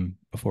mentioned him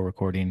before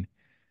recording,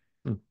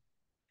 Mm.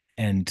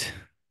 and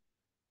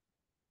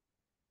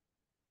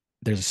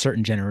there's a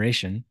certain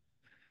generation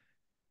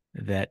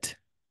that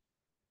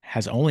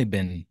has only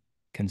been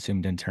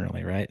consumed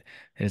internally, right?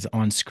 It is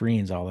on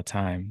screens all the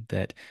time,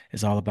 that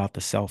is all about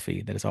the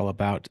selfie, that is all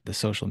about the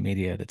social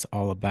media, that's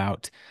all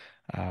about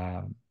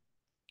uh,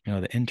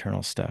 the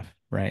internal stuff,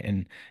 right?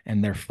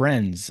 And their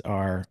friends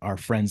are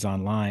friends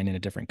online in a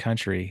different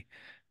country.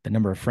 The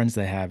number of friends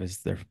they have is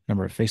their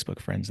number of Facebook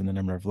friends and the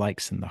number of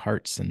likes and the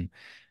hearts and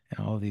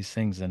all of these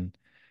things. And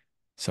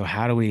so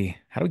how do we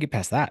get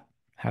past that?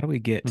 How do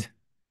we Mm. get,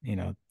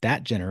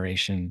 that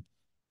generation?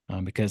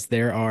 Because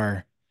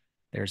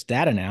there's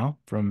data now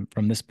from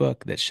this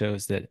book that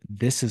shows that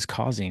this is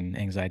causing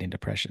anxiety and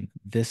depression.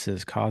 This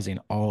is causing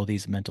all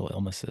these mental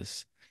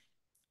illnesses.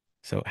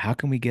 So how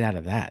can we get out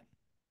of that?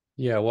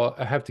 Yeah, well,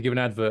 I have to give an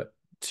advert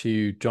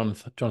to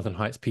Jonathan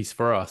Haidt's piece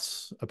for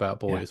us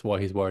about Yeah. boys, why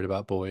he's worried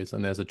about boys,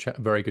 and there's a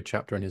very good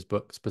chapter in his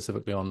book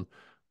specifically on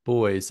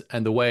boys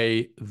and the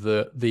way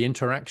the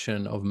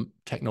interaction of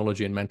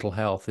technology and mental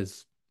health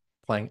is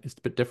playing. It's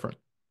a bit different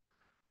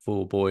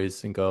for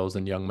boys and girls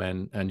and young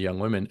men and young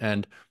women,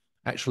 and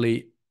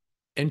actually,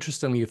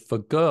 interestingly, for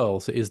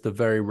girls, it is the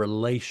very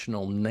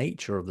relational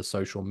nature of the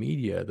social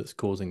media that's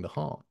causing the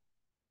harm.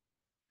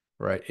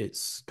 right?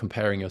 It's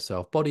comparing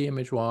yourself body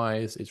image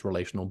wise, it's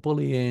relational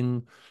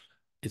bullying.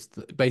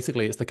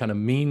 Basically it's the kind of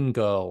mean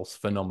girls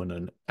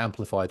phenomenon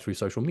amplified through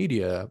social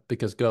media,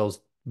 because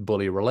girls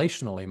bully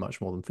relationally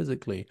much more than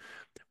physically.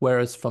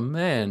 Whereas for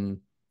men,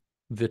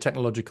 the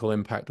technological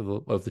impact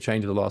of the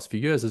change of the last few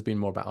years has been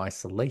more about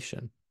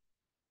isolation.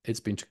 It's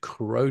been to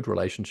corrode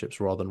relationships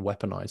rather than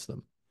weaponize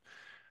them.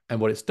 And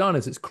what it's done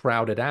is it's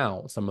crowded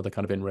out some of the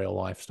kind of in real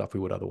life stuff we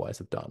would otherwise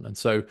have done. And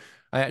so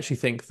I actually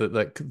think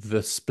that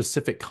the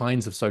specific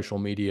kinds of social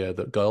media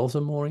that girls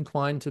are more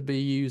inclined to be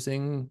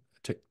using,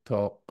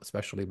 TikTok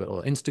especially, but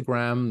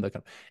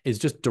Instagram, is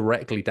just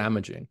directly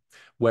damaging.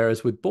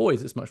 Whereas with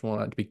boys, it's much more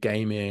like to be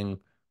gaming,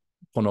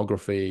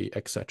 pornography,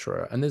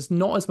 etc. And there's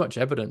not as much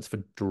evidence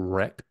for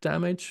direct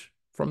damage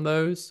from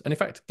those. And in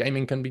fact,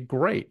 gaming can be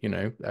great,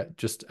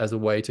 just as a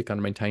way to kind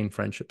of maintain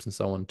friendships and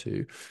so on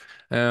too.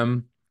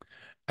 Um,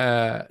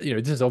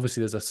 this is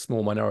obviously, there's a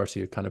small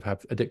minority who kind of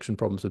have addiction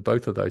problems with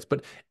both of those,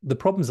 but the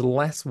problem is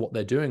less what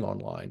they're doing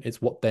online,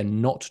 it's what they're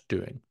not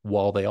doing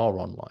while they are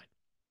online.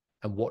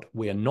 And what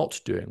we are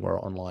not doing while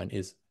we're online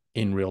is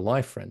in real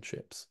life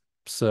friendships,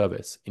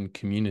 service, in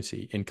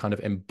community, in kind of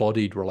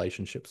embodied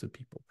relationships with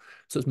people.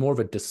 So it's more of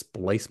a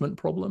displacement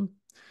problem,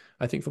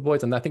 I think, for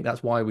boys. And I think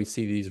that's why we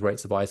see these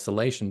rates of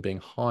isolation being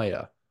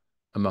higher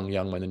among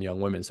young men and young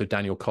women. So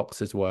Daniel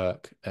Cox's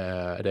work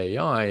at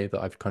AEI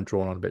that I've kind of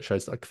drawn on a bit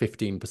shows like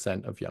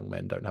 15% of young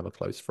men don't have a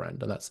close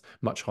friend, and that's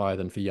much higher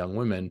than for young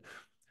women.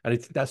 And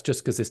that's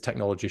just because this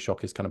technology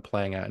shock is kind of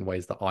playing out in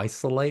ways that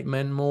isolate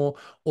men more,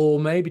 or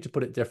maybe, to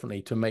put it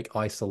differently, to make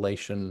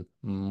isolation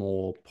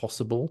more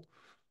possible.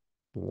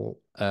 It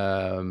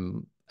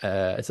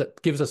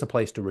gives us a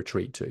place to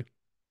retreat to,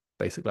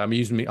 basically.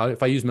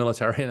 If I use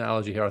military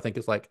analogy here, I think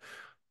it's like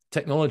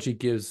technology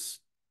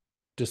gives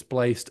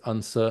displaced,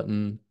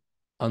 uncertain,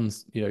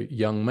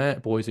 young men,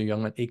 boys and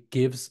young men, it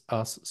gives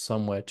us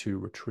somewhere to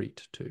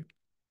retreat to,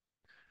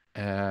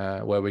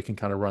 where we can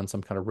kind of run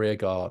some kind of rear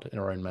guard in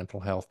our own mental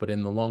health. But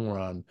in the long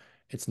run,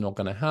 it's not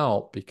going to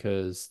help,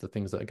 because the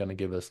things that are going to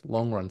give us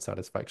long run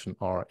satisfaction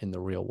are in the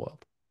real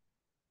world.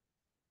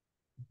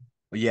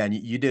 Yeah, and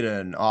you did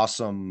an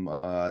awesome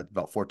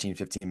about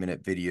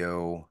 15-minute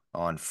video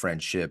on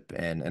friendship,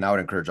 and I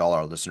would encourage all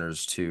our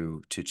listeners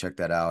to check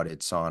that out.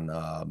 It's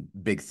on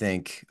Big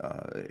Think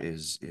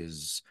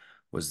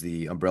was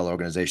the umbrella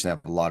organization. They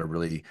have a lot of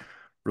really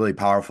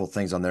powerful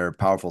things on there,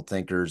 powerful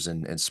thinkers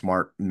and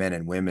smart men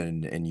and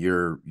women. And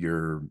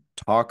your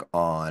talk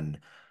on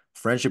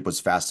friendship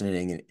was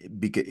fascinating,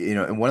 because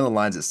and one of the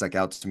lines that stuck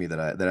out to me that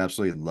I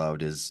absolutely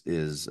loved is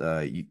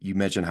you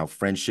mentioned how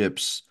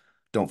friendships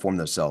don't form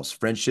themselves.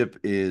 Friendship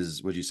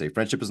is, what'd you say?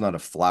 Friendship is not a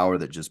flower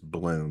that just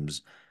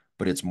blooms,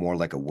 but it's more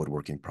like a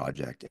woodworking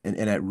project. And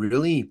it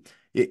really,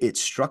 it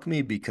struck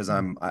me, because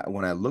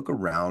when I look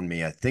around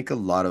me, I think a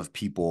lot of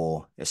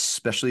people,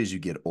 especially as you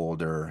get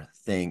older,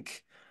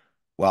 think,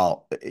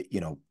 well,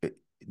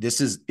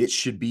 it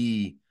should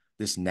be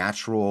this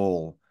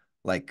natural,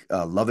 like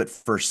love at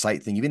first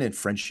sight thing, even in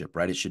friendship,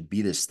 right? It should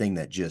be this thing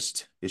that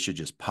it should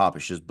just pop,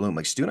 it should just bloom.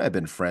 Like Stu and I have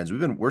been friends.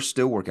 We're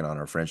still working on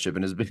our friendship,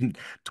 and it's been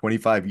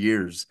 25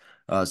 years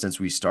since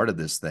we started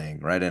this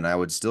thing, right? And I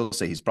would still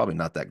say he's probably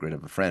not that great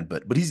of a friend,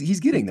 but he's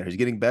getting there. He's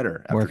getting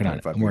better after Working on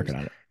it. 25 I'm years. working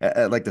on it.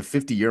 At like the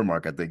 50-year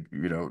mark, I think,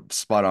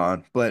 spot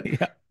on. But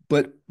Yeah.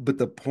 but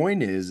the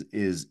point is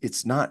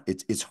it's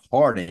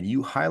hard. And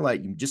you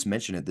just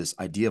mentioned it, this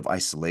idea of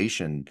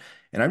isolation.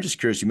 And I'm just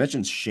curious, you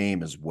mentioned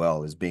shame as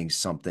well as being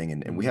something,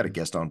 and we had a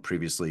guest on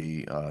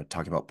previously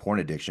talking about porn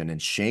addiction, and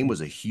shame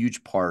was a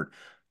huge part,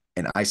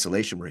 and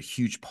isolation were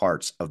huge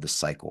parts of the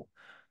cycle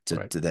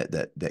Right. to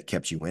that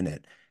kept you in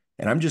it.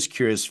 And I'm just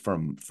curious,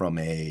 from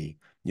a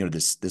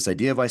this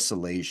idea of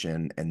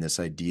isolation and this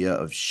idea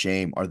of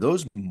shame, are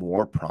those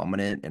more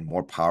prominent and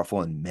more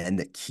powerful in men,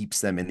 that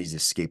keeps them in these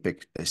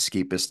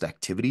escapist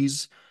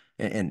activities?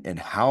 And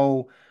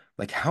how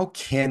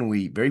can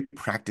we very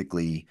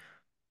practically,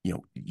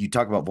 you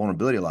talk about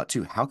vulnerability a lot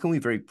too. How can we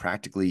very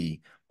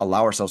practically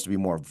allow ourselves to be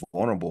more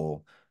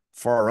vulnerable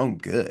for our own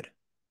good?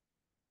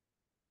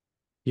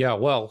 Yeah,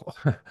 well,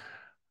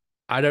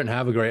 I don't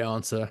have a great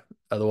answer.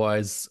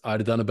 Otherwise, I'd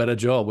have done a better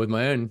job with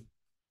my own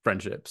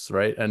friendships,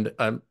 right? And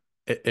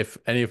if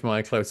any of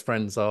my close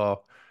friends are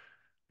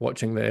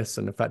watching this,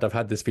 and in fact, I've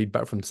had this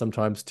feedback from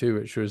sometimes too,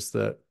 which was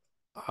that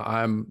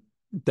I'm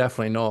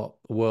definitely not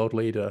a world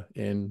leader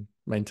in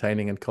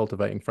maintaining and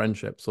cultivating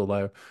friendships,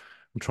 although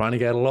I'm trying to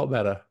get a lot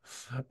better.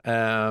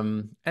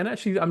 And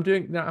actually, I'm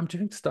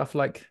doing stuff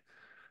like,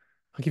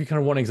 I'll give you kind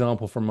of one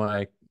example from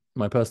my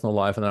personal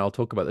life, and then I'll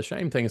talk about the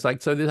shame thing. It's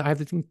like, so I have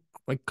this,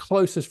 my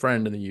closest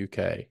friend in the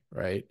UK,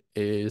 right,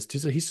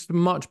 he's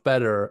much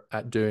better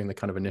at doing the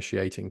kind of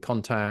initiating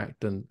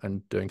contact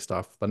and doing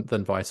stuff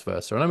than vice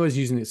versa. And I'm always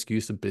using the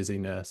excuse of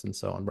busyness and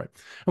so on, right?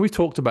 And we've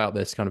talked about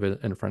this kind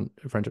of in a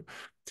friendship.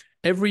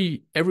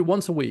 Every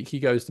once a week,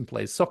 he goes and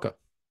plays soccer,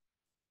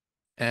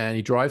 and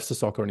he drives to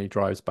soccer and he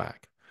drives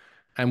back.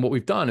 And what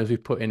we've done is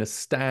we've put in a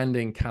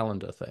standing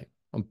calendar thing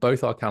on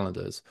both our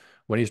calendars,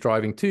 when he's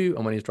driving to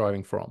and when he's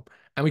driving from.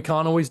 And we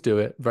can't always do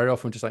it. Very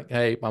often, just like,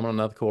 hey, I'm on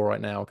another call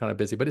right now, kind of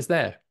busy, but it's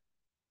there.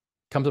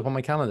 Comes up on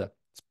my calendar.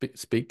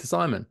 Speak to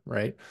Simon,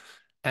 right?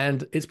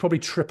 And it's probably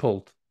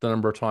tripled the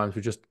number of times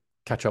we just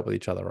catch up with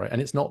each other, right?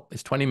 And it's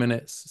 20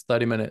 minutes, it's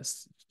 30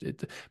 minutes,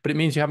 but it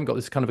means you haven't got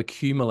this kind of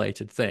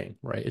accumulated thing,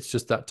 right? It's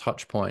just that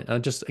touch point.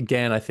 And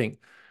again, I think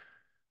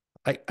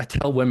I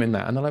tell women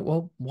that, and they're like,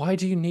 well, why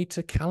do you need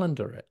to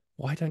calendar it?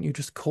 Why don't you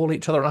just call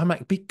each other? And I'm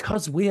like,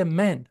 because we are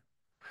men.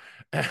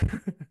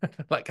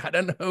 Like, I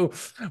don't know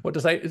what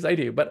to say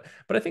to you, but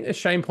I think the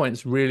shame point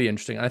is really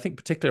interesting. And I think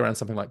particularly around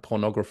something like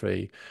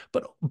pornography,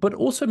 but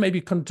also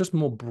maybe kind of just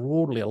more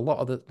broadly, a lot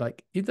of the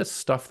like either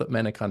stuff that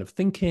men are kind of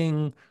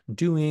thinking,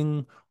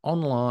 doing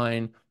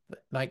online,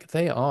 like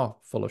they are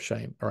full of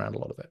shame around a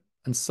lot of it.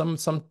 And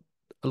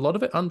a lot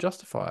of it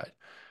unjustified.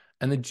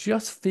 And they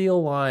just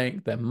feel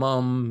like their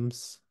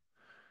mums,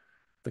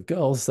 the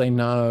girls they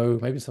know,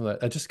 maybe some of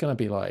that, are just going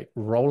to be like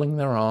rolling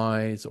their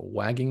eyes or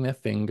wagging their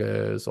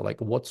fingers or like,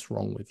 what's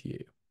wrong with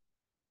you?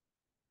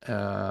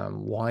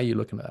 Why are you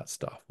looking at that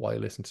stuff? Why are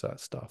you listening to that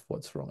stuff?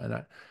 What's wrong?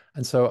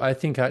 And so I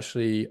think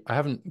actually I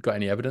haven't got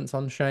any evidence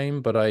on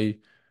shame, but I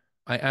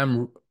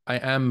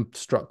am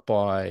struck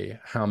by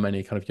how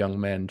many kind of young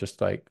men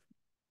just like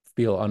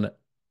feel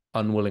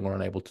unwilling or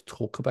unable to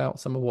talk about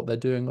some of what they're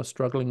doing or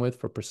struggling with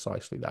for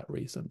precisely that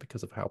reason,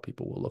 because of how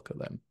people will look at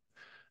them.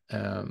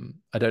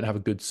 I don't have a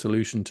good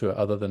solution to it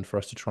other than for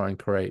us to try and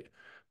create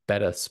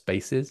better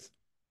spaces.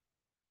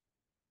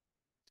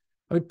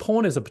 I mean,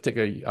 porn is a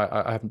particular.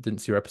 I haven't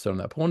didn't see your episode on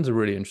that. Porn's a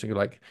really interesting.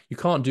 Like, you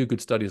can't do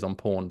good studies on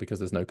porn because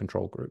there's no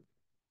control group,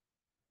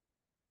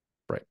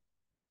 right?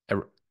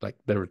 Like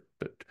there,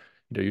 but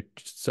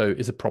so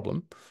it's a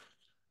problem.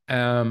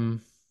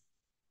 Um,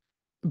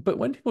 but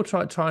when people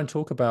try and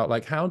talk about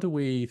like how do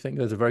we think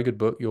there's a very good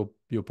book,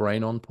 your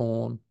brain on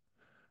porn,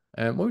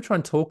 and when we try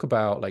and talk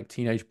about like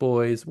teenage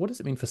boys, what does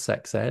it mean for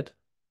sex ed?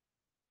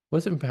 What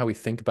does it mean for how we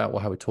think about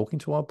how we're talking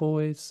to our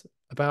boys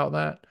about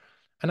that?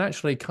 And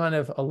actually, kind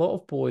of a lot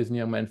of boys and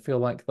young men feel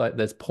like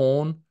there's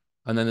porn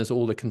and then there's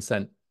all the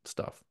consent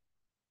stuff,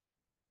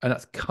 and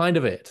that's kind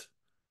of it.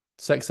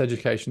 Sex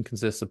education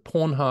consists of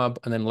Pornhub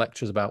and then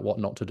lectures about what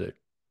not to do.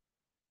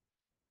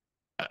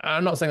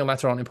 I'm not saying the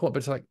latter aren't important, but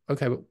it's like,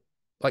 okay, but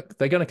like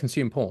they're going to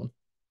consume porn.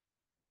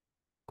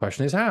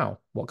 Question is how,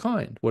 what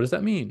kind, what does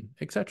that mean,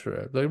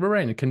 etc. Like,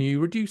 Lorraine, can you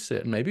reduce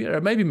it and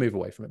maybe move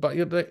away from it? But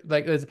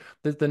like there's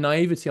the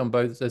naivety on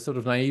both. There's sort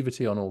of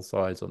naivety on all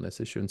sides on this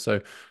issue, and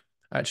so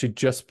actually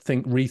just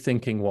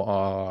rethinking what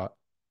our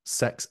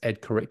sex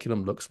ed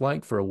curriculum looks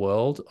like for a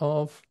world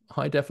of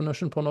high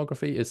definition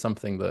pornography is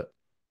something that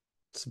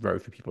very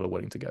few people are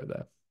willing to go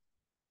there.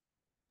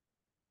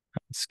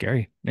 It's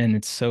scary, and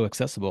it's so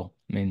accessible.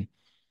 I mean,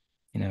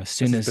 as This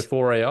soon is as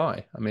before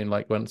AI. I mean,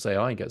 like once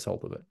AI gets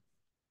hold of it.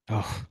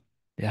 oh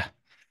yeah,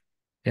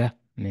 yeah.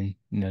 I mean,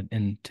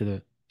 and to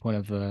the point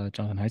of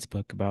Jonathan Haidt's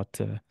book about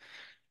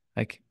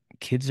like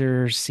kids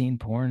are seeing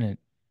porn at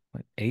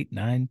what, 8,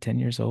 9, 10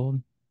 years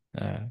old,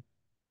 uh,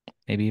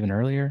 maybe even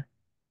earlier.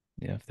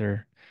 If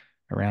they're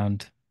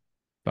around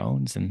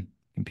phones and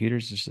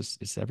computers,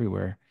 it's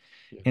everywhere.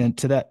 Yeah. And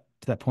to that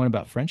point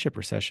about friendship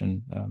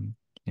recession,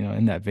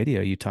 in that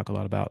video you talk a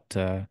lot about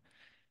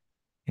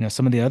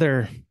some of the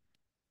other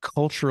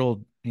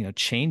cultural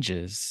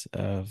changes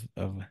of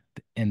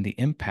and the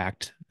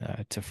impact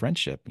to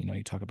friendship.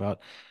 You talk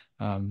about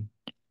um,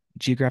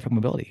 geographic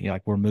mobility.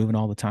 Like we're moving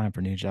all the time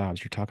for new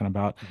jobs. You're talking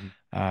about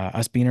Mhm.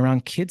 us being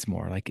around kids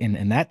more. Like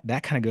and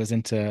that kind of goes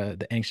into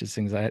the anxious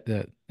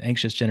the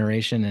anxious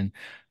generation.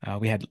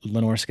 And we had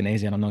Lenore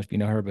Skenazy. I don't know if you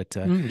know her, but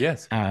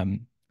Yes.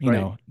 um,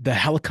 Right. the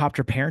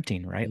helicopter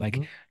parenting, right? Like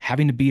Hmm.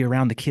 having to be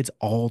around the kids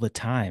all the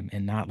time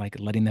and not like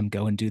letting them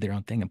go and do their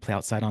own thing and play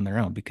outside on their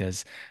own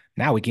because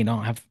now we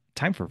don't have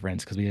time for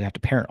friends because we have to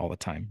parent all the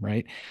time,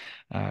 right?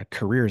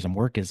 Careerism,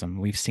 workism.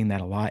 We've seen that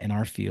a lot in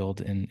our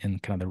field in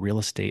kind of the real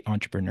estate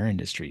entrepreneur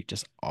industry.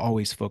 Just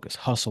always focus,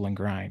 hustle and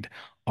grind,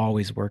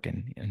 always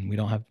working. And we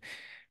don't have,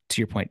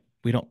 to your point,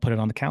 we don't put it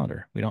on the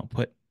calendar. We don't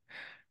put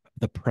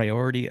the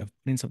priority of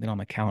putting something on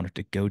the calendar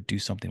to go do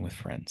something with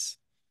friends.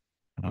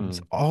 So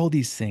Mm. all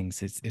these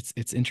things,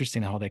 it's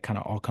interesting how they kind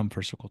of all come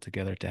for circle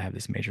together to have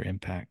this major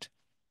impact.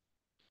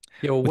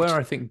 Yeah, well, where With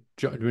I think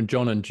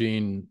John and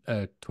Jean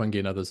Twenge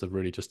and others have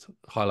really just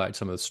highlighted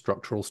some of the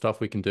structural stuff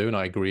we can do, and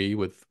I agree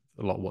with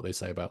a lot of what they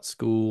say about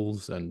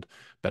schools and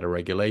better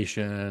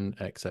regulation,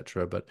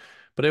 etc. But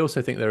I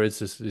also think there is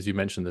this, as you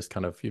mentioned, this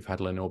kind of you've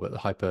had Lenore, but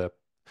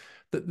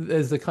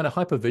there's the kind of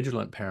hyper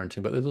vigilant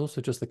parenting, but there's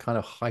also just the kind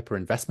of hyper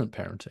investment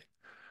parenting.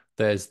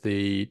 There's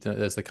the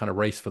kind of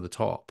race for the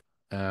top,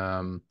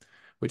 um,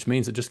 which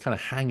means that just kind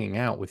of hanging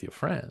out with your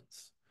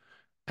friends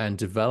and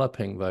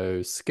developing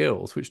those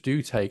skills, which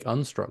do take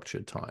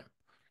unstructured time.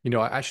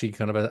 I actually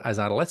kind of as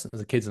adolescents,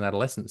 as kids and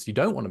adolescents, you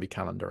don't want to be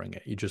calendaring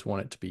it. You just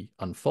want it to be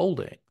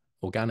unfolding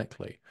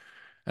organically.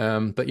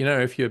 But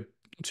if you're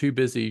too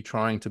busy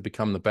trying to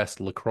become the best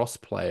lacrosse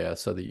player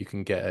so that you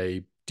can get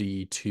a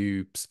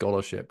D2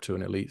 scholarship to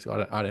an elite,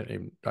 I don't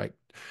even like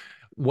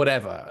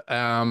whatever.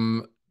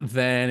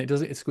 Then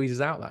it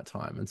squeezes out that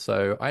time. And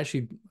so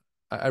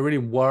I really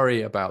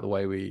worry about the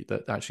way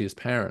that actually as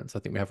parents, I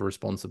think we have a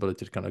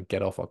responsibility to kind of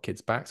get off our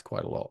kids' backs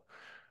quite a lot,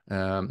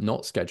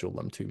 not schedule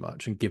them too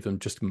much and give them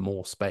just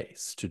more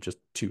space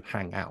to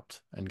hang out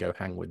and go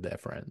hang with their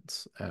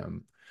friends.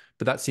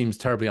 But that seems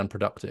terribly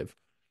unproductive.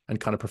 And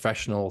kind of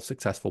professional,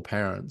 successful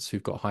parents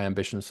who've got high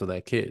ambitions for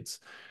their kids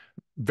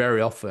very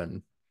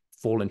often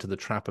fall into the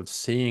trap of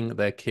seeing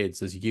their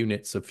kids as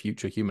units of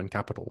future human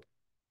capital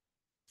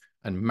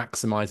and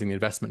maximizing the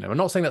investment. Now, I'm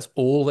not saying that's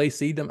all they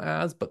see them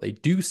as, but they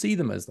do see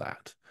them as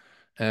that.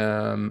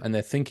 And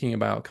they're thinking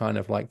about kind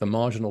of like the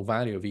marginal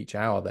value of each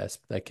hour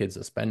their kids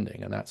are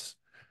spending. And that's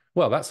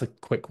a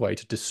quick way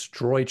to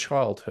destroy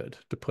childhood,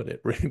 to put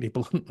it really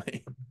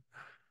bluntly.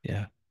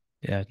 Yeah.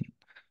 Yeah.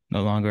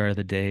 No longer are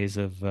the days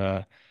of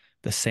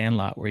the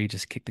sandlot where you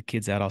just kick the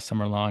kids out all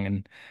summer long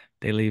and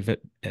they leave at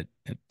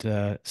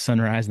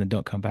sunrise and then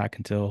don't come back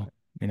until,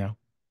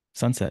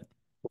 sunset.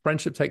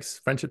 Friendship takes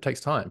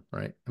time,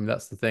 right? I mean,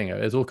 that's the thing.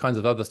 There's all kinds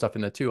of other stuff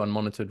in there too,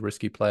 unmonitored,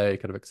 risky play,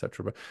 kind of,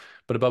 etc.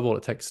 But above all,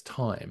 it takes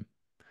time.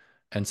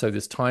 And so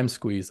this time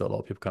squeeze that a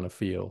lot of people kind of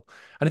feel.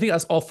 And I think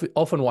that's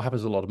often what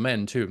happens to a lot of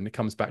men too. And it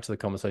comes back to the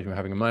conversation we were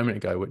having a moment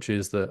ago, which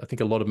is that I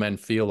think a lot of men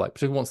feel like,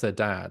 particularly once they're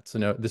dads,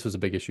 this was a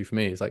big issue for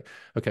me. It's like,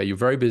 okay, you're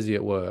very busy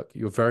at work.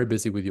 You're very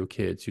busy with your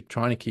kids. You're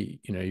trying to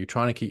keep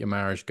your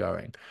marriage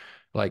going.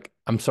 Like,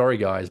 I'm sorry,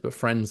 guys, but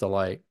friends are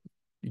like,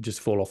 you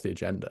just fall off the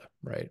agenda,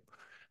 right?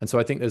 And so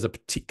I think there's a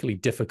particularly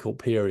difficult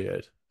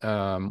period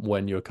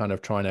when you're kind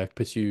of trying to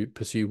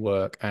pursue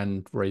work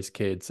and raise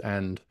kids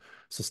and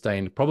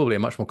sustain probably a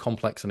much more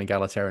complex and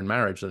egalitarian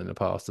marriage than in the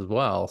past as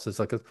well. So it's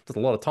like there's a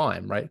lot of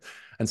time, right?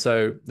 And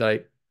so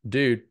like,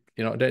 dude,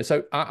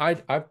 so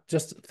I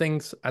just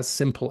things as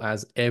simple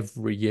as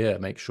every year,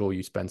 make sure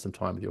you spend some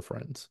time with your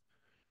friends,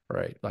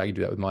 right? I can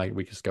do that with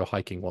we just go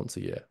hiking once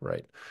a year,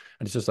 right?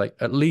 And it's just like,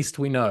 at least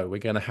we know we're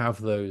going to have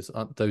those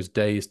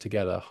days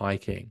together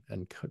hiking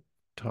and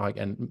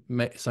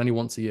it's only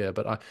once a year,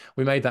 but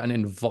we made that an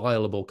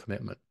inviolable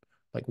commitment.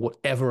 Like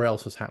whatever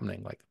else was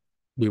happening, like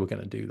we were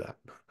going to do that.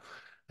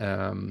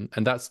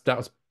 And that's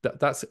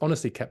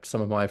honestly kept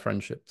some of my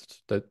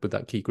friendships with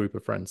that key group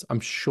of friends. I'm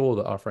sure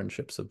that our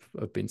friendships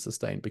have been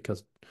sustained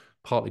because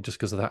partly just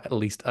because of that.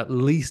 At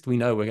least we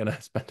know we're going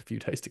to spend a few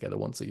days together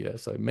once a year.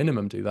 So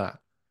minimum do that.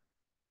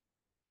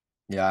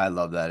 Yeah, I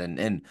love that.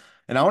 And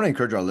I want to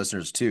encourage our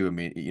listeners too. I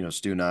mean,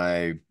 Stu and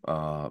I,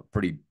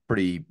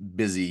 pretty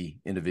busy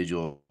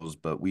individuals,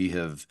 but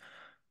we've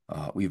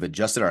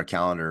adjusted our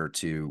calendar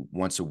to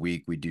once a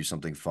week we do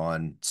something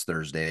fun. It's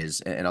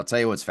Thursdays. And I'll tell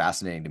you what's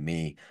fascinating to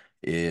me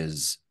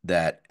is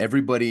that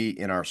everybody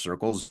in our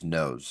circles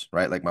knows,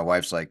 right? Like my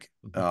wife's like,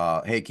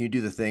 hey, can you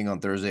do the thing on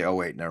Thursday? Oh,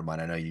 wait, never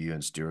mind. I know you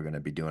and Stu are going to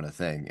be doing a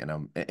thing.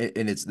 And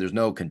there's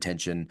no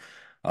contention.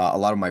 A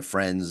lot of my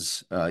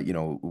friends,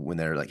 when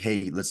they're like,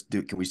 "Hey,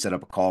 can we set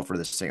up a call for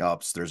this thing?" Oh,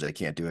 it's Thursday. I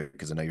can't do it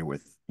because I know you're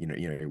with,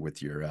 you're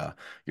with your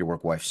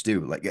work wife,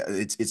 Stu. Like,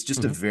 it's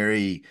just it's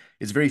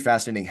very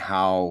fascinating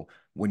how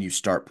when you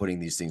start putting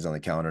these things on the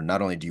calendar,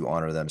 not only do you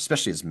honor them,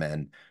 especially as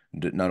men,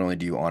 not only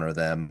do you honor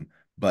them,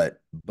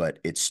 but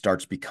it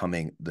starts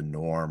becoming the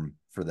norm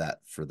for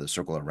the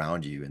circle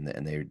around you,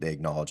 and they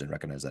acknowledge and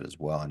recognize that as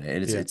well. And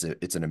Yeah.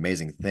 it's an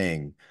amazing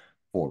thing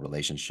for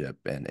relationship,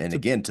 and So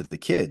again to the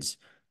kids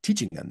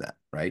teaching them that,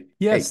 right?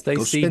 yes, Hey, they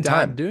go see spend dad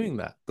time. doing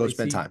that. Go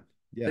spend time.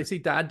 They Yeah. see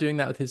dad doing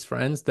that with his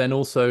friends. Then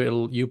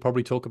also you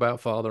probably talk about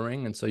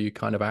fathering, and so you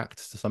kind of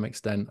act to some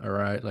extent, all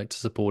right, like to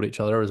support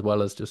each other as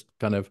well as just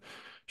kind of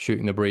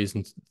shooting the breeze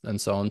and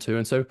so on too.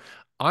 And so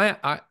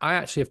I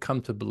actually have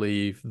come to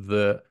believe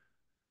that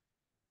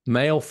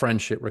male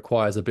friendship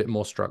requires a bit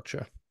more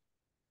structure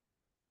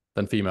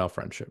than female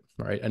friendship,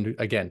 right? And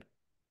again,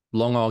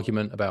 long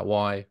argument about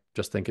why,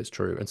 just think it's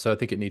true. And so I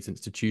think it needs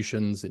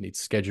institutions, it needs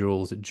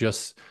schedules.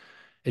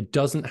 It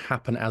doesn't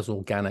happen as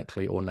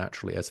organically or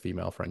naturally as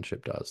female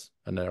friendship does.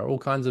 And there are all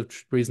kinds of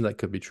reasons that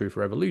could be true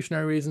for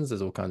evolutionary reasons.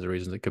 There's all kinds of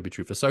reasons that could be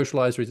true for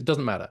socialized reasons. It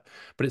doesn't matter,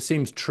 but it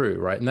seems true,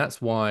 right? And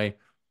that's why,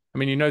 I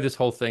mean, this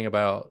whole thing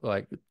about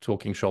like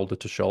talking shoulder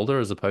to shoulder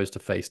as opposed to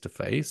face to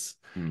face.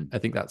 Mm. I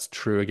think that's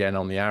true again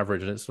on the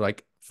average. And it's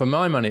like, for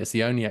my money, it's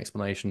the only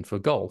explanation for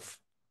golf.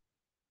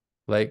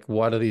 Like,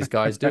 what are these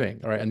guys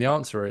doing? All right. And the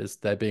answer is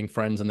they're being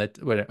friends, and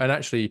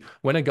actually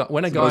when a It's the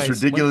most guy's when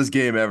ridiculous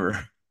game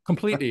ever.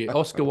 completely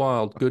Oscar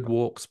Wilde, good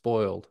walk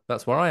spoiled.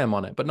 That's where I am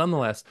on it. But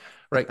nonetheless,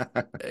 right,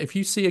 if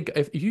you see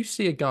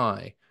a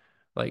guy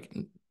like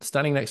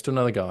standing next to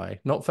another guy,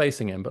 not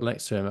facing him, but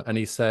next to him, and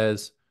he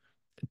says,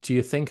 do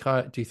you think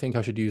I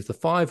should use the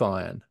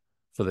 5-iron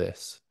for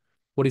this?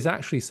 What he's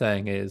actually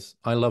saying is,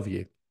 I love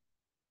you.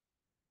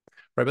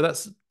 Right. But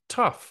that's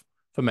tough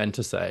for men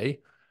to say.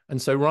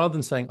 And so rather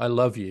than saying, I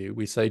love you,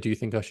 we say, do you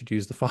think I should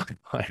use the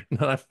 5-iron?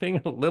 And I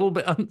think a little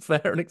bit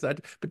unfair and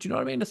exaggerated, but you know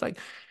what I mean? It's like,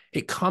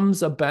 it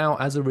comes about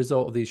as a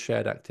result of these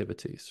shared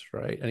activities,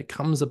 right? And it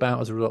comes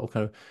about as a result of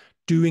kind of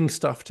doing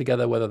stuff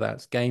together, whether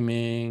that's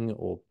gaming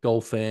or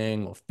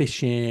golfing or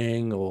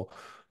fishing or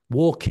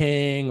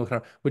walking or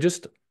kind of, we're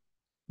just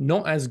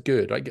not as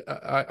good.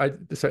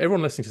 So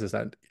everyone listening to this,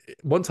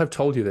 once I've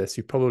told you this,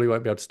 you probably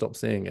won't be able to stop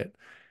seeing it.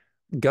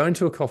 go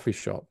into a coffee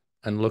shop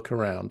and look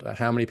around at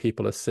how many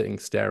people are sitting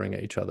staring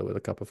at each other with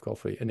a cup of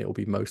coffee, and it will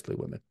be mostly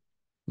women.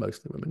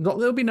 Mostly women. Not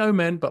there'll be no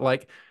men, but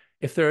like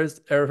if there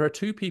are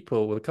two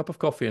people with a cup of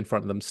coffee in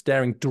front of them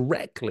staring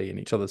directly in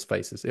each other's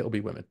faces, it'll be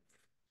women,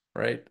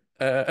 right?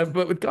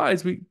 But with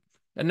guys,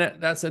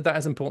 that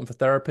is important for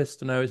therapists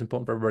to know. It's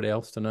important for everybody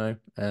else to know,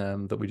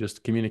 that we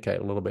just communicate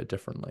a little bit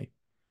differently.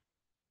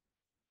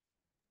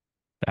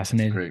 That's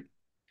Fascinating. great.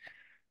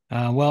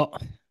 Well,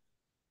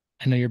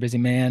 I know you're a busy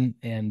man,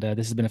 and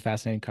this has been a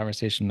fascinating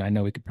conversation. I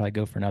know we could probably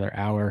go for another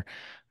hour.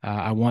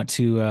 I want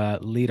to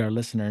lead our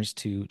listeners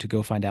to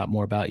go find out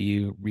more about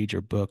you, read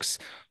your books.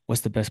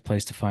 What's the best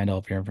place to find all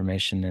of your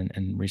information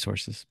and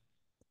resources?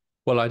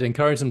 Well, I'd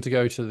encourage them to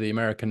go to the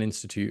American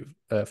Institute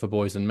for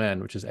Boys and Men,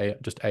 which is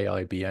just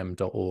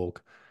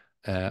AIBM.org.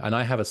 And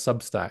I have a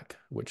Substack,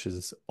 which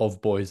is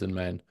of boys and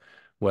men,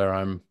 where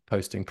I'm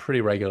posting pretty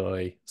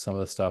regularly some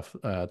of the stuff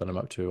that I'm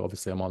up to.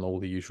 Obviously, I'm on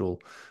all the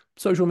usual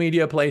social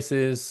media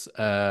places,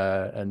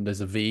 and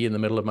there's a V in the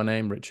middle of my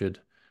name, Richard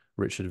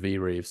V.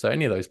 Reeves. So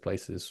any of those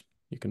places,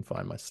 you can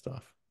find my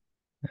stuff.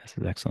 This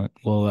is excellent.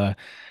 Well,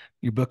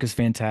 your book is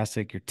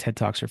fantastic. Your TED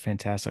Talks are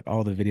fantastic.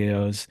 All the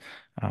videos,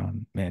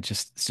 man, it's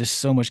just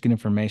so much good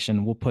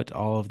information. We'll put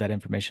all of that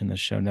information in the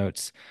show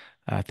notes.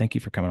 Thank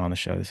you for coming on the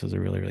show. This was a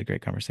really, really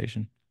great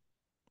conversation.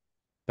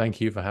 Thank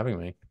you for having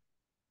me.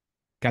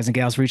 Guys and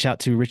gals, reach out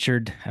to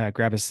Richard,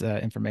 grab his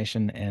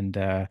information, and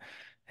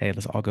hey,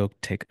 let's all go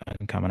take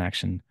uncommon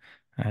action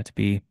to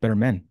be better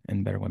men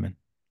and better women.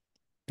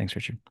 Thanks,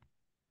 Richard.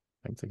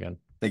 Thanks again.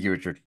 Thank you, Richard.